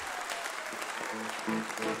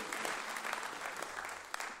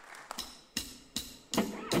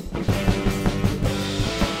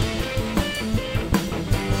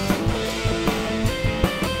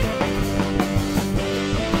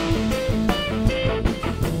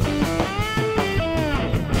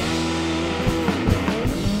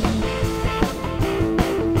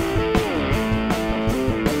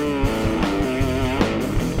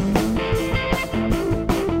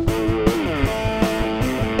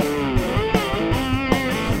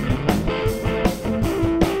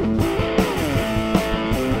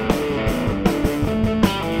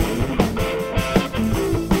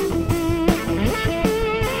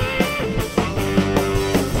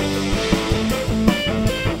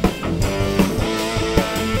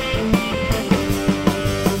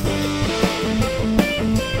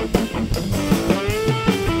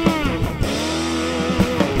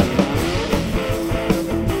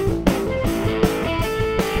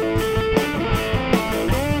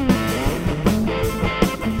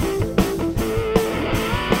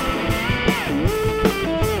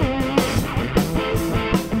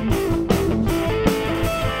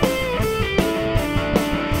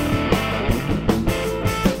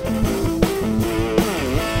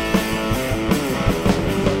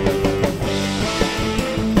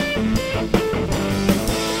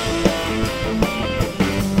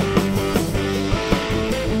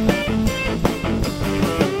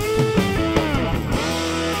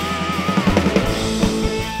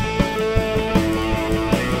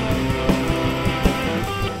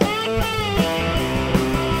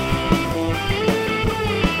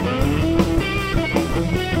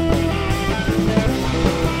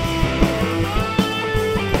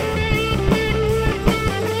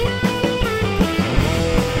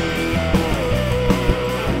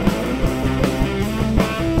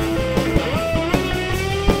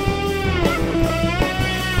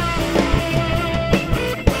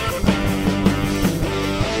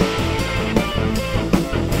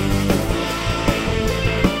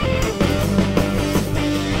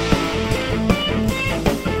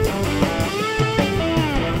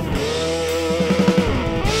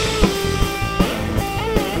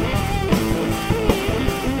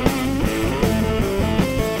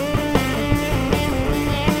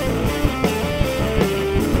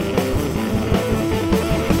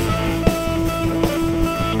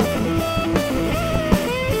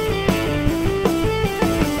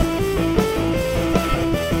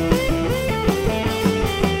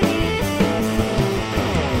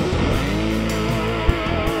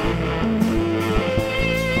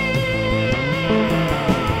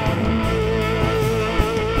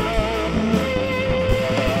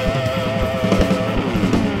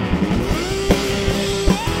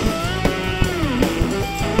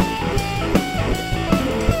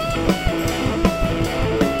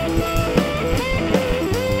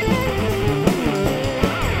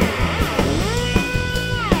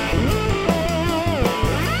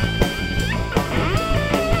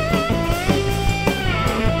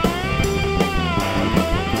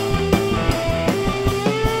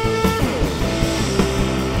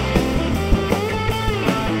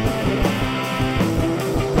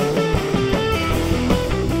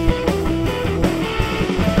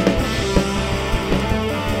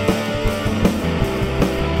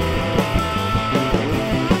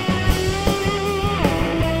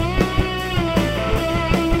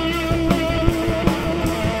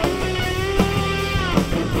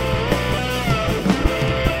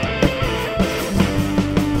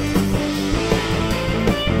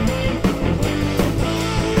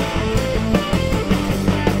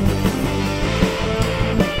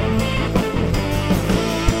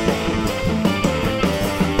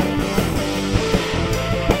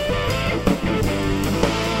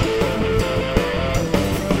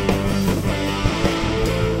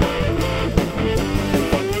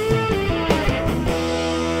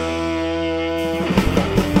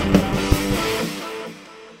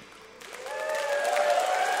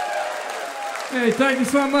 Hey, thank you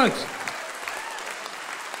so much.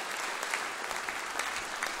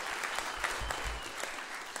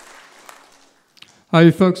 How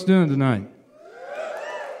you folks doing tonight?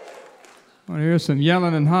 I want to hear some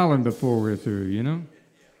yelling and hollering before we're through, you know?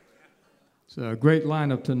 It's a great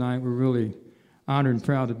lineup tonight. We're really honored and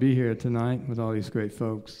proud to be here tonight with all these great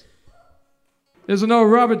folks. There's an old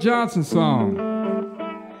Robert Johnson song.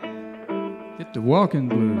 Get the walking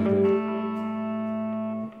blues, baby.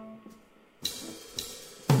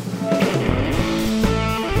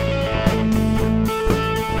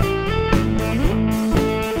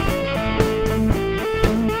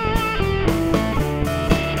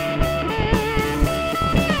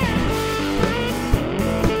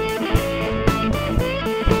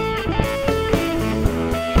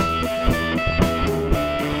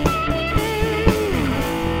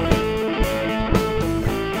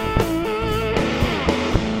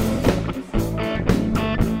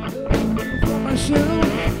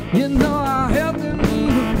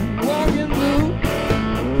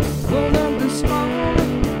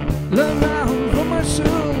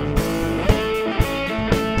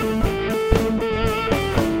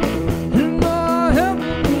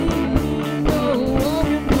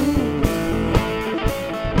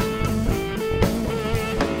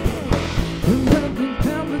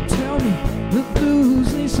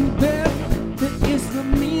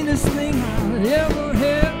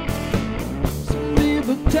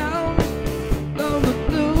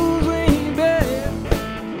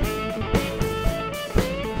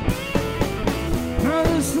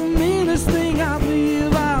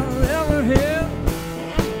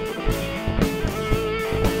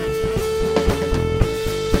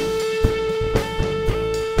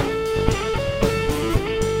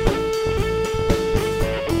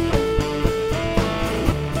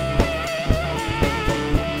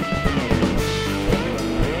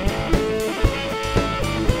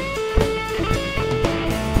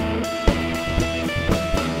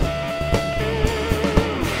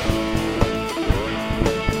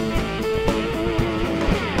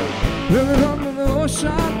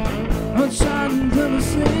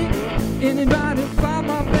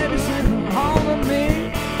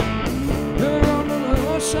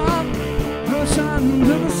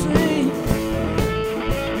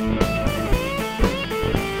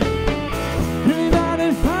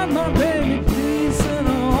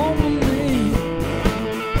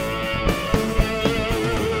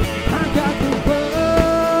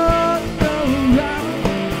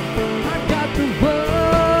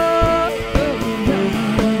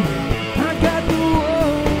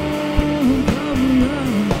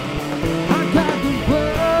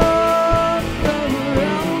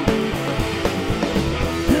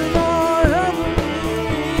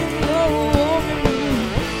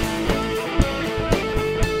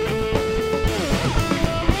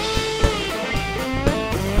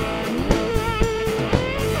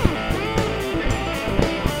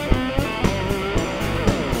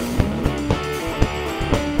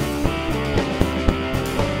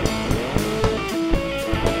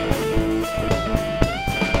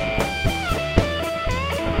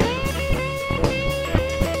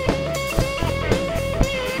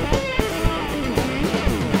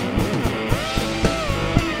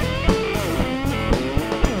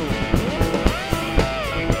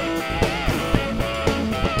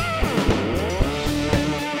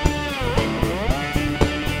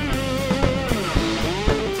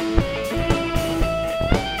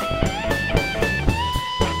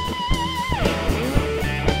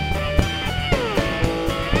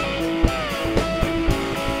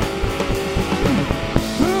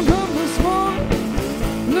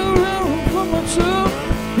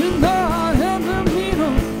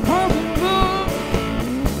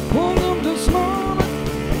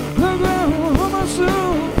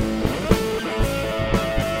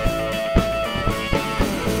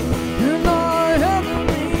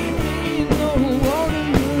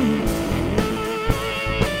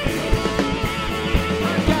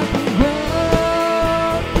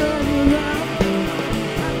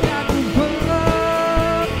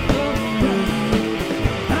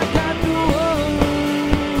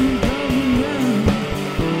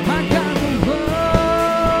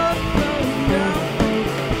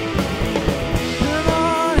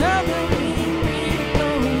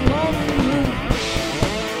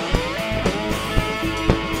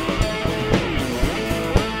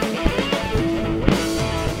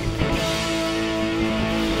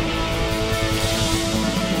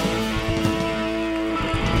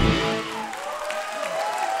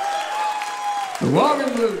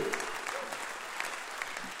 Walking Blues.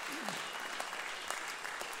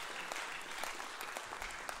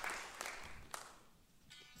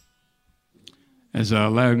 As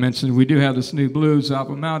Larry mentioned, we do have this new blues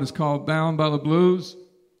album out. It's called Bound by the Blues.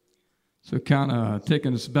 So kind of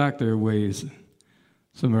taking us back their ways,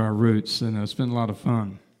 some of our roots, and it's been a lot of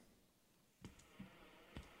fun.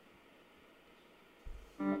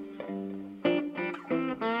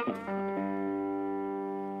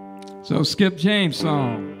 So Skip James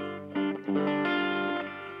song.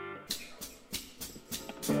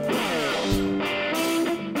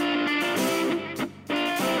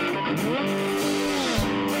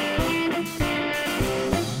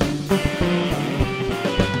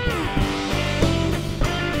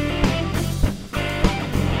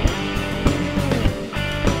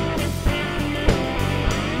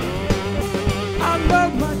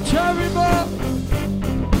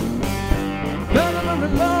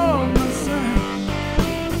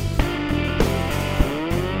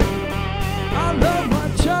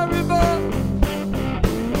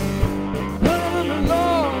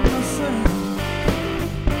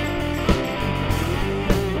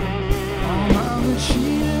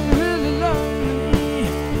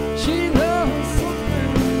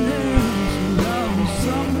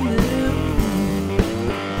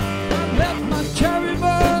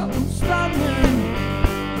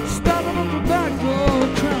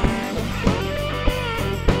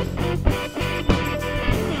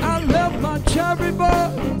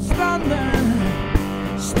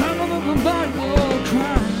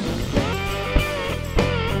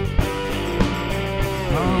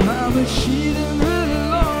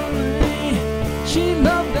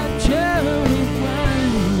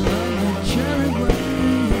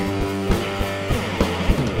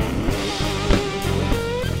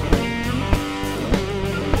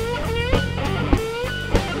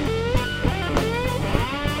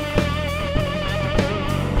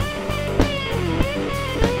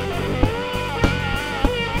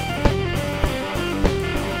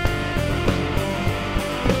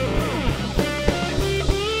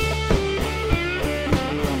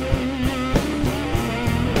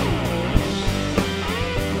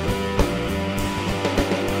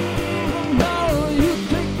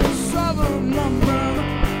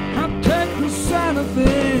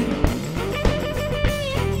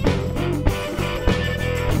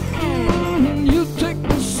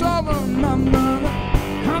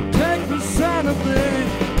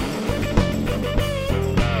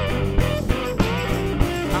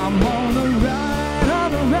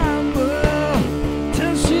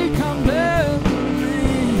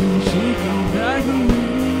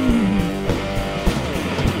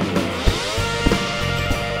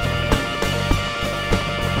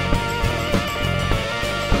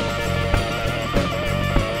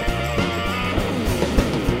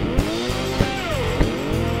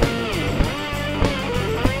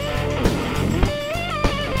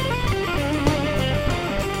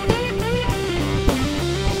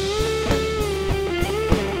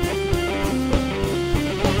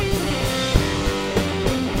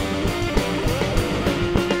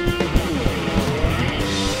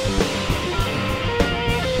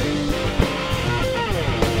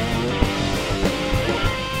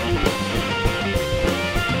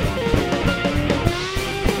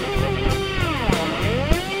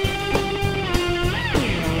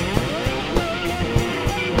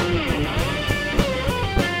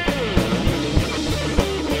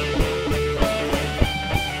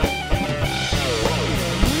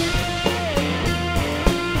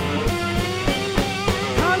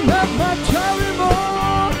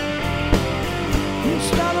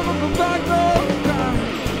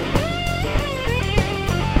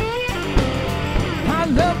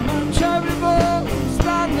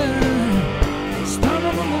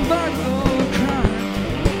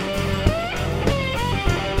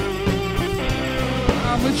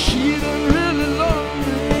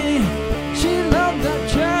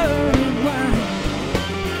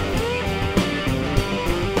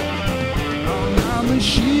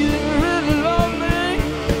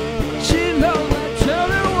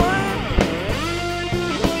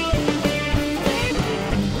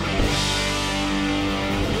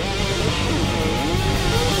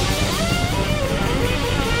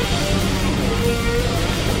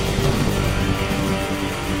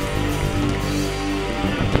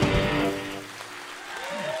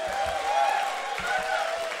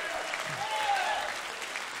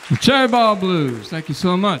 Cherry Ball Blues, thank you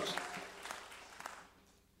so much.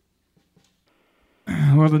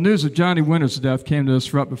 Well, the news of Johnny Winter's death came to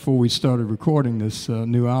us right before we started recording this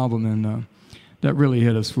new album, and that really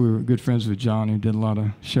hit us. We were good friends with Johnny, did a lot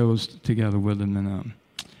of shows together with him, and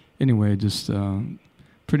anyway, just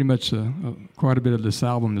pretty much quite a bit of this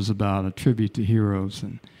album is about a tribute to heroes,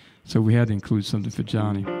 and so we had to include something for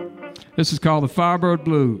Johnny. This is called the Firebird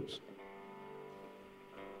Blues.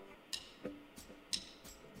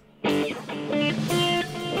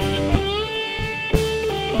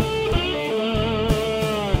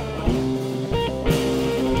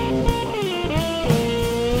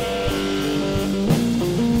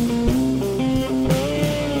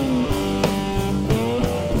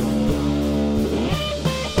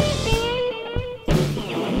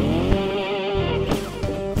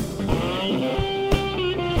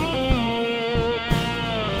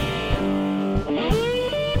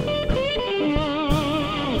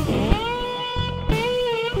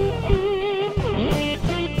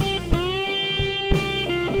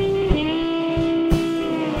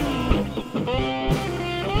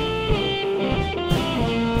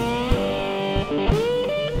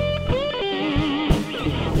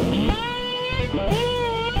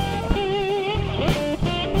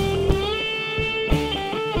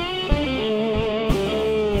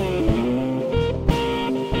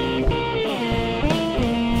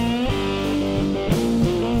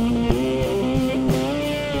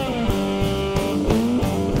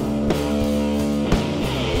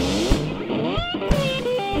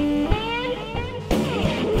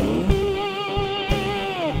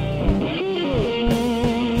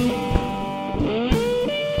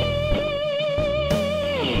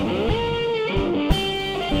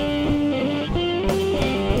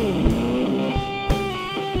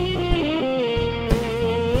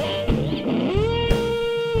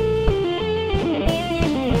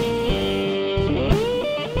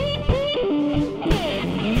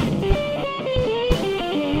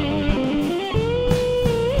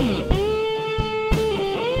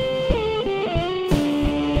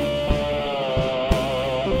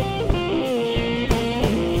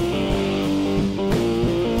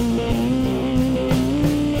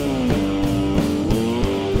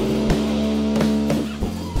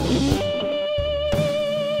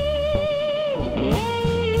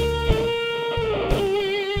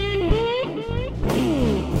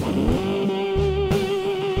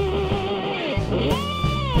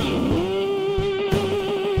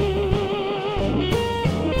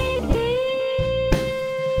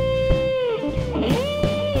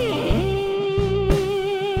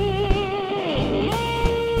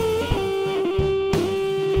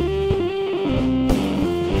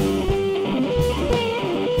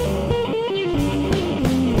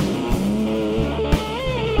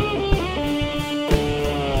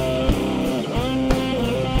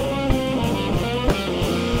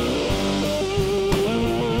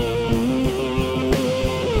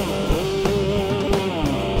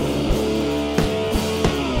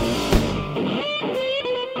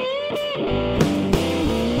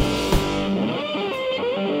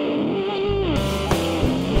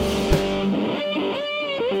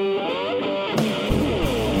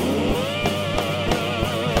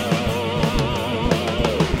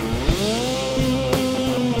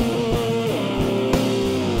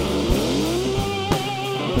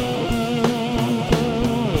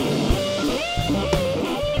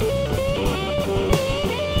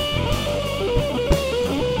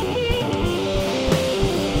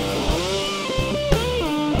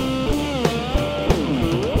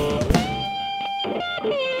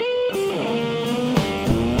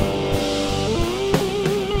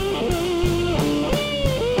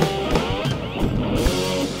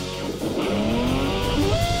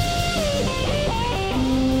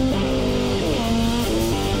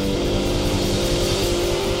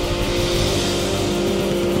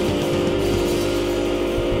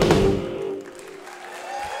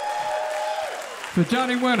 For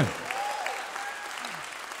Johnny Winter.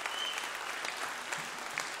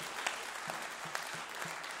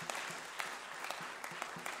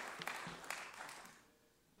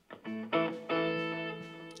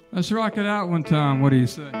 Let's rock it out one time. What do you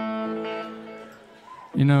say?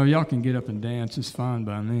 You know, y'all can get up and dance. It's fine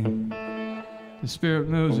by me. The spirit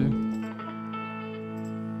moves you.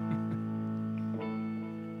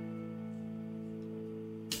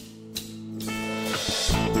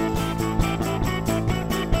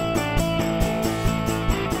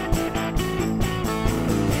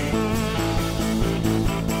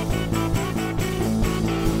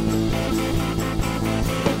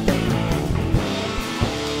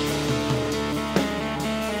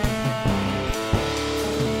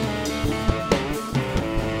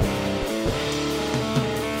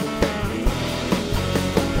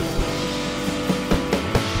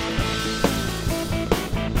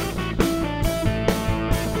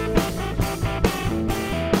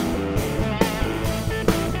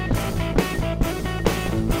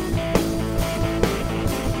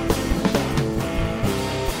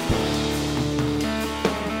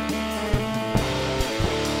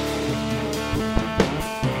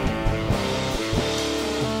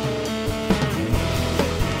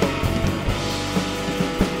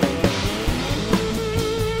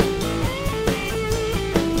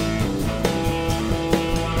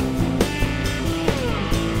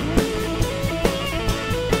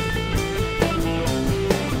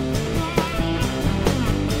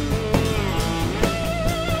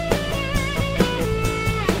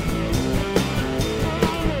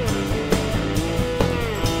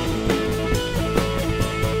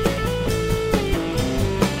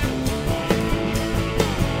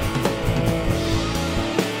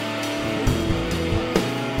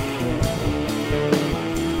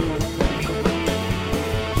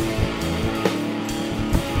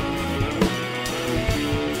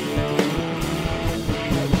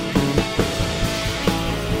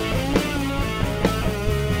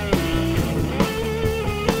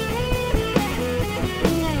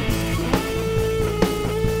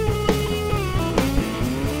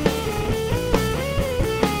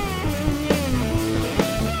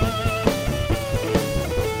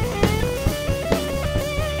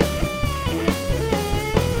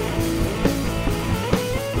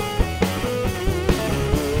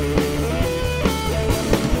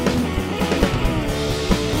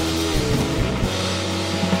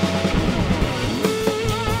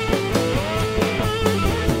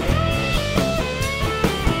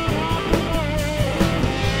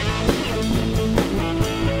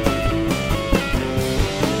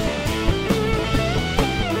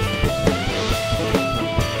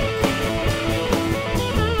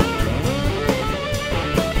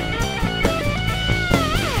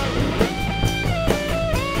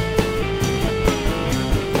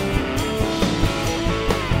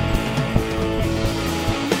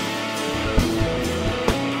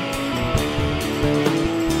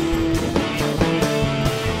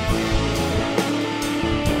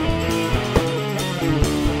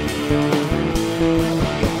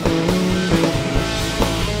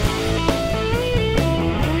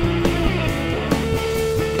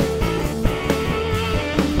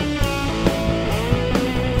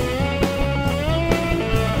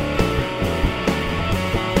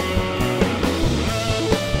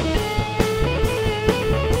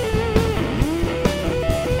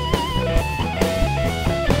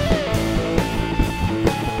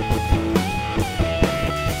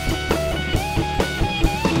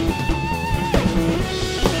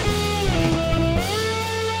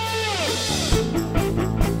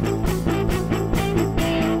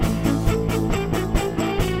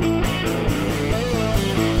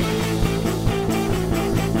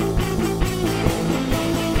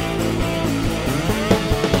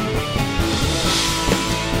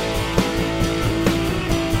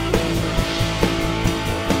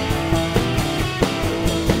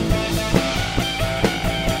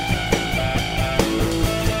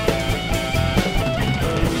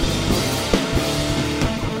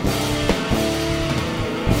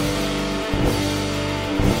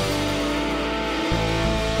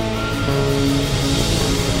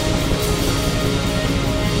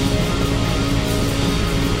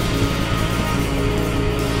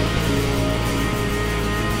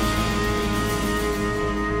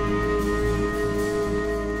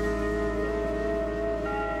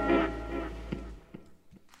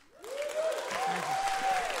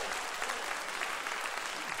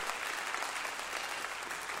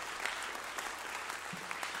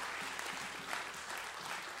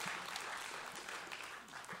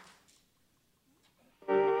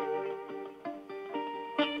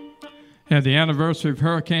 had the anniversary of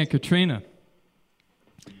Hurricane Katrina.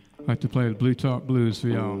 I'd like to play the Blue Talk Blues for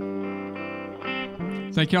y'all.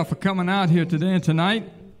 Thank y'all for coming out here today and tonight.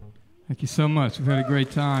 Thank you so much. We've had a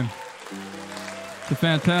great time. It's a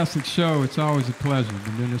fantastic show. It's always a pleasure.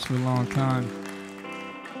 Been doing this for a long time.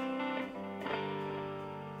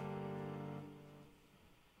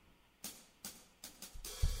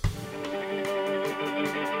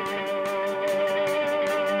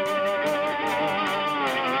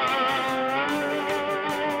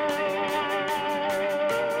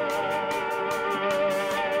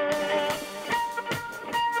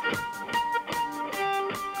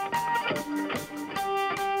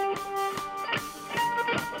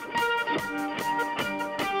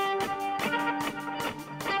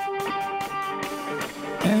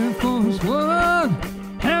 Air Force One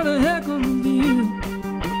had a heck of a view.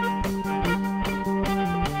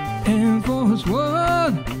 Air Force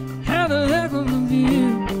One had a heck of a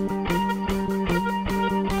view.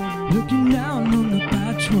 Looking down on the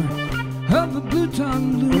patchwork of the blue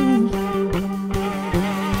tongue blues.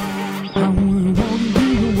 I went walking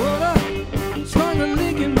through the water, sprung a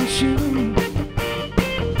leak in my shoe.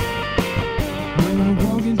 Went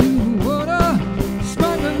walking through the water,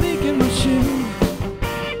 sprung a leak in my shoe.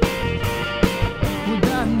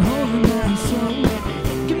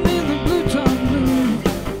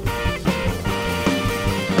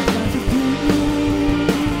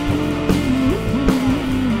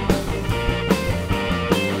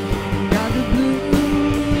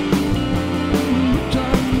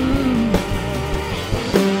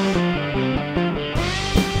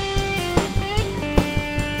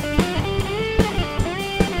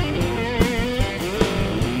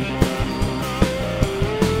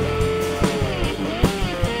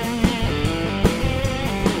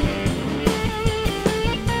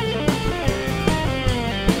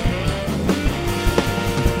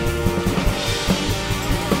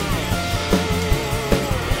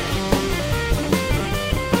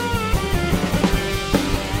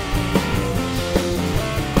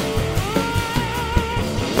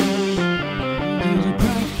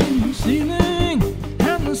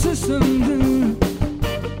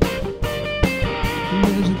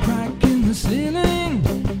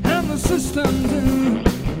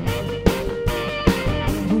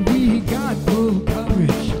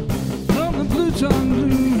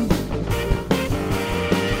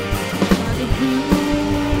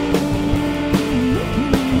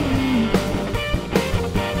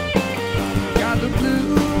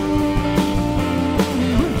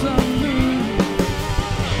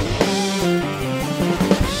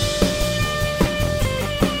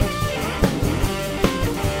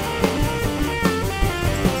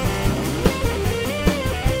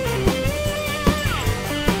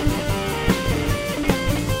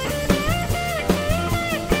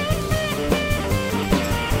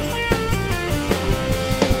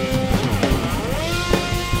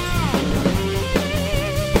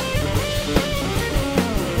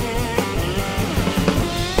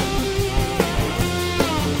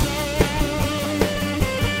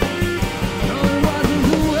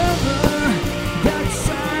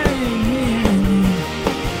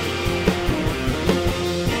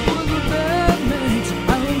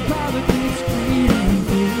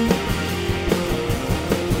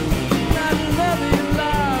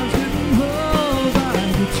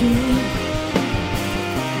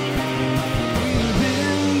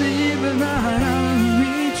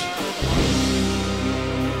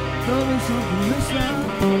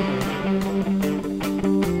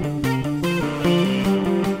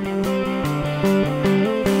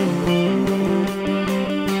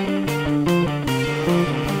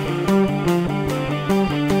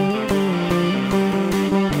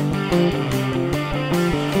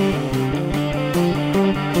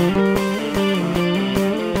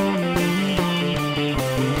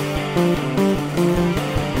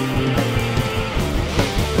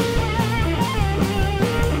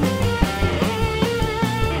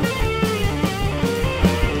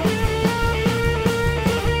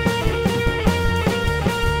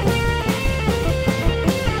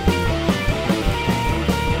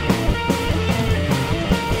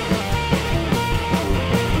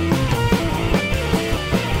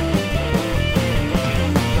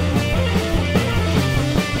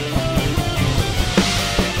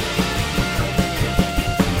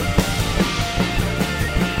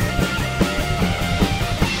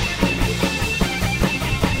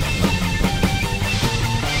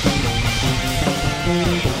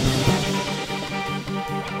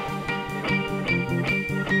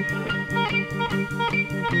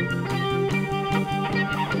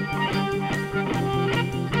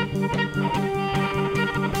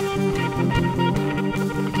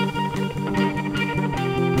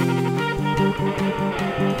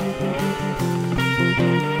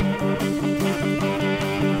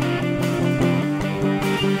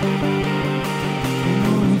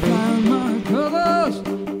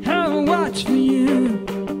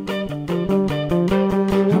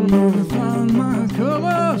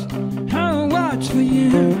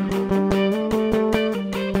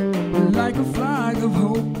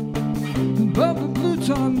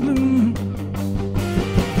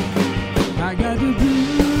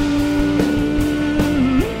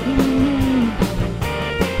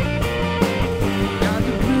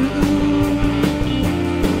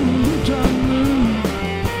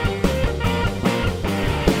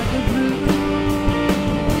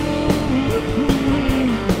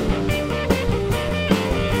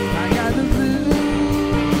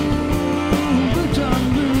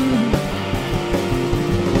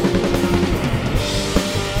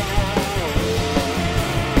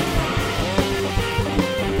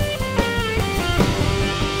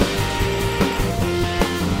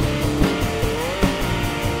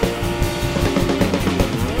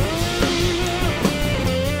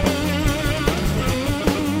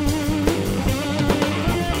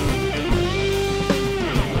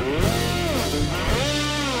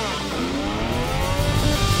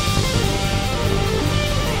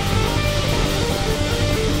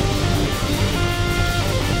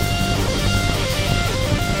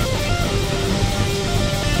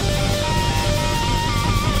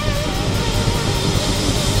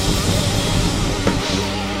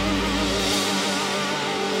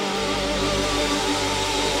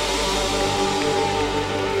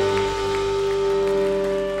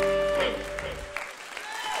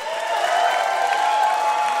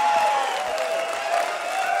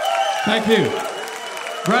 Thank you.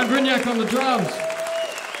 Brian Brignac on the drums.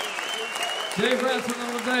 Dave Ransom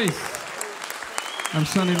on the bass. I'm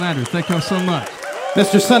Sonny Landreth. Thank y'all so much.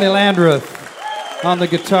 Mr. Sonny Landreth on the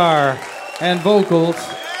guitar and vocals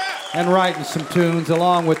and writing some tunes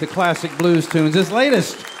along with the classic blues tunes. His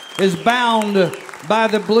latest is Bound by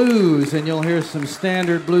the Blues, and you'll hear some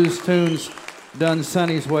standard blues tunes done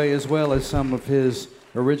Sonny's way as well as some of his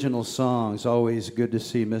original songs. Always good to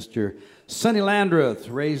see Mr. Sonny Landreth,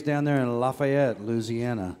 raised down there in Lafayette,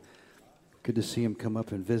 Louisiana. Good to see him come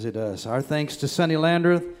up and visit us. Our thanks to Sonny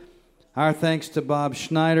Landreth. Our thanks to Bob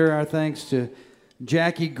Schneider. Our thanks to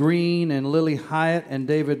Jackie Green and Lily Hyatt and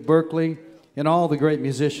David Berkeley and all the great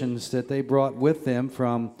musicians that they brought with them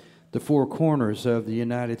from the four corners of the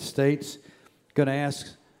United States. Going to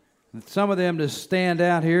ask some of them to stand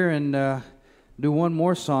out here and do one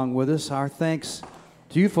more song with us. Our thanks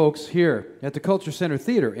to you folks here at the Culture Center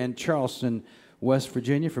Theater in Charleston, West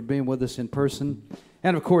Virginia, for being with us in person.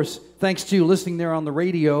 And, of course, thanks to you listening there on the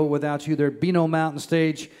radio. Without you, there'd be no Mountain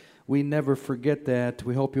Stage. We never forget that.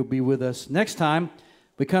 We hope you'll be with us next time.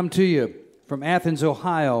 We come to you from Athens,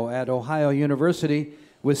 Ohio, at Ohio University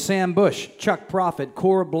with Sam Bush, Chuck Prophet,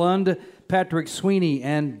 Cora Blund, Patrick Sweeney,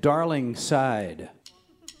 and Darling Side.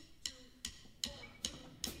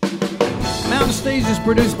 Mountain Stage is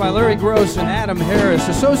produced by Larry Gross and Adam Harris.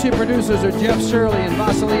 Associate producers are Jeff Shirley and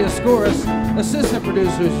Vasilia Skouras. Assistant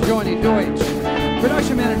producers, Johnny Deutsch.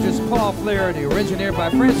 Production managers, Paul Flaherty. We're engineered by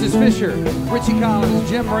Francis Fisher, Richie Collins,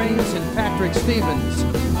 Jim Raines, and Patrick Stevens.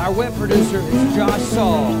 Our web producer is Josh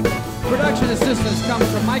Saul. Production assistance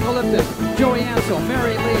comes from Michael Lipton, Joey Ansel,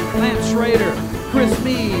 Mary Lee, Lance Schrader, Chris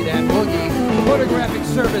Mead, and Boogie. Photographic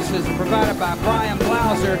services are provided by Brian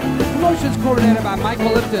Blauser. Promotions coordinated by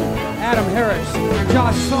Michael Lipton, Adam Harris,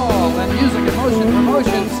 Josh Saul, and Music and Motion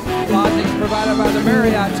Promotions. Lodgings provided by the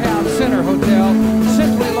Marriott Town Center Hotel,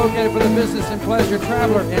 centrally located for the business and pleasure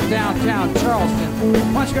traveler in downtown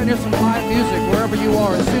Charleston. Why don't you go and hear some live music wherever you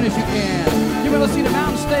are as soon as you can. You're going to see the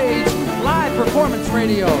Mountain Stage live performance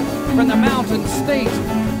radio from the Mountain State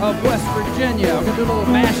of West Virginia. We're going to do a little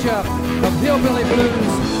mashup of hillbilly blues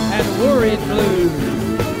and worried blues.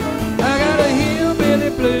 I got a hillbilly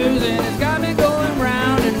blues and it's got me going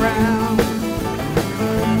round and round.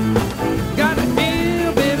 Got a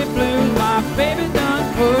hillbilly blues, my baby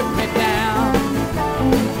done put me down.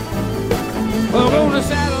 Well, I'm gonna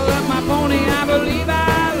saddle up my pony, I believe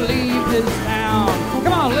I'll leave this town.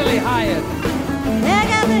 Come on, Lily Hyatt. I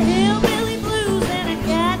got the hillbilly blues and I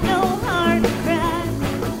got no heart to cry.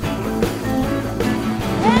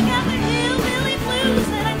 I got the hillbilly blues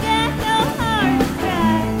and I got no heart to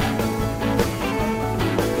cry.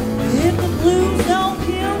 If the blues don't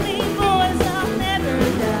kill me, boys, I'll never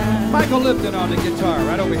die. Michael Lipton on the guitar,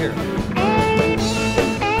 right over here.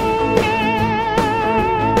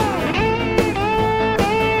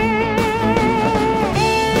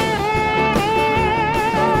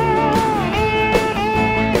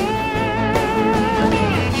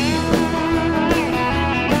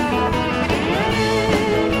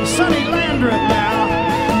 Sonny Landreth now.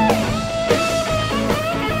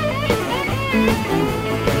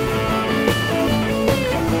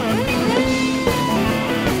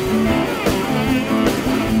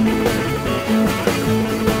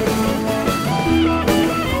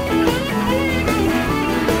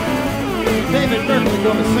 David Berkeley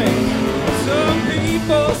going to sing. Some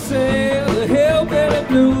people say the hillbilly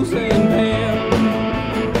blues ain't bad.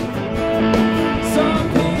 Some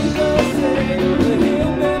people say the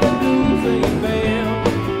hillbilly blues ain't bad.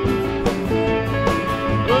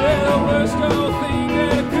 Well, the worst old thing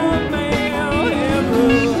that a good man ever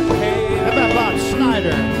had. How about Bob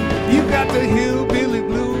Schneider? You got the hillbilly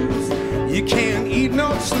blues. You can't eat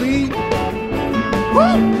nor sleep.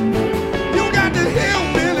 Woo! You got the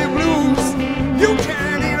hillbilly blues. You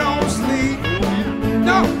can't eat or sleep.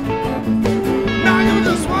 No. Now you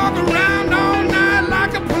just walk around all night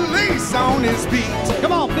like a police on his beat.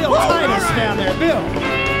 Come on, Bill Woo, Titus all right. down there. Bill.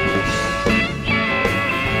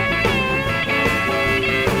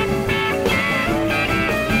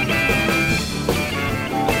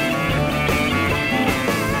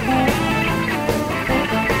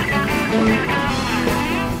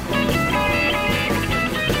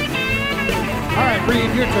 All right,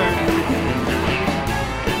 Reed, your turn.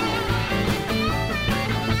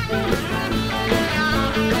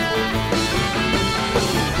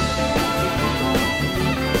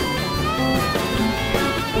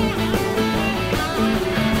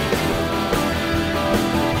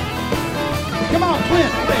 Come on,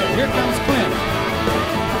 Clint. There, here comes Clint.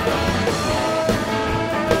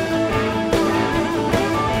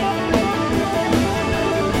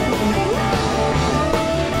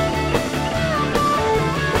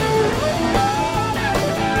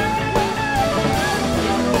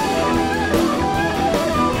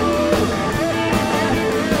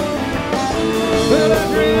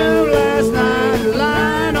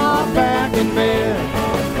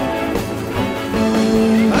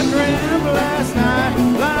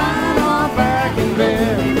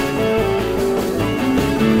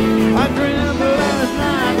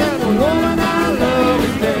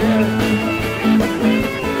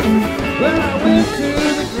 Well, I went to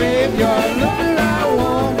the graveyard looking at a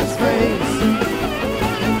woman's face.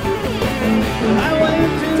 I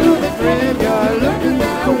went to the graveyard looking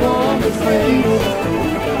at a woman's face.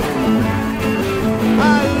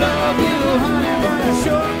 I love you, honey, but I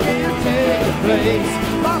sure can't take your place.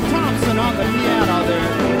 Bob Thompson on the piano there.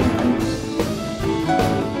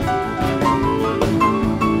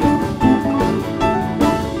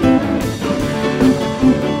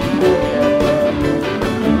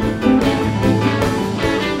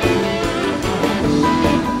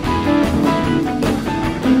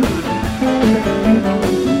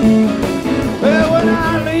 Well, when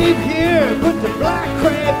I leave here, put the black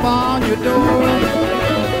crepe on your door.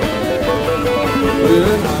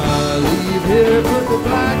 When I leave here, put the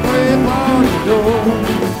black crepe on your door.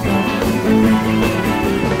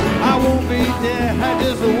 I won't be there, I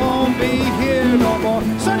just won't be here no more.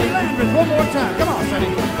 Sonny Landreth, one more time. Come on, Sonny.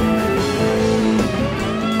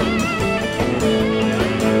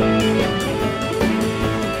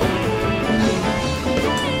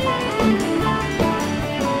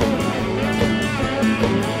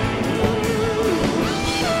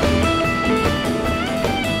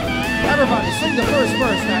 Everybody, sing the first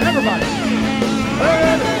verse now, everybody.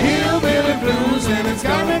 Well, the hillbilly blues, and it's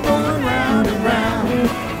got me going round and round.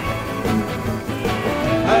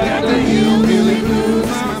 I got the hillbilly blues,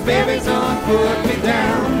 my baby's done put me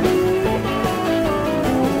down.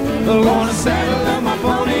 I'm gonna saddle up my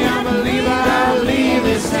pony, I believe I'll leave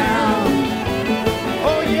this town.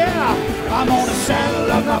 Oh yeah, I'm gonna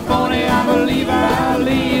saddle up my pony, I believe I'll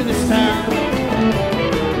leave this town.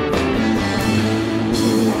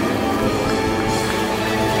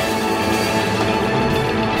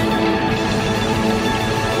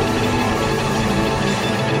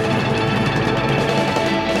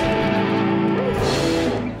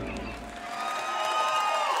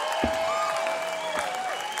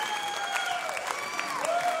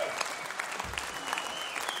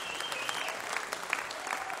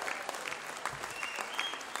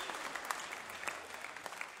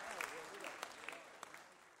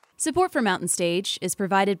 Support for Mountain Stage is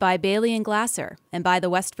provided by Bailey & Glasser and by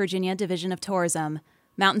the West Virginia Division of Tourism.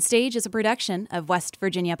 Mountain Stage is a production of West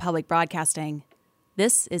Virginia Public Broadcasting.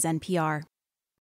 This is NPR.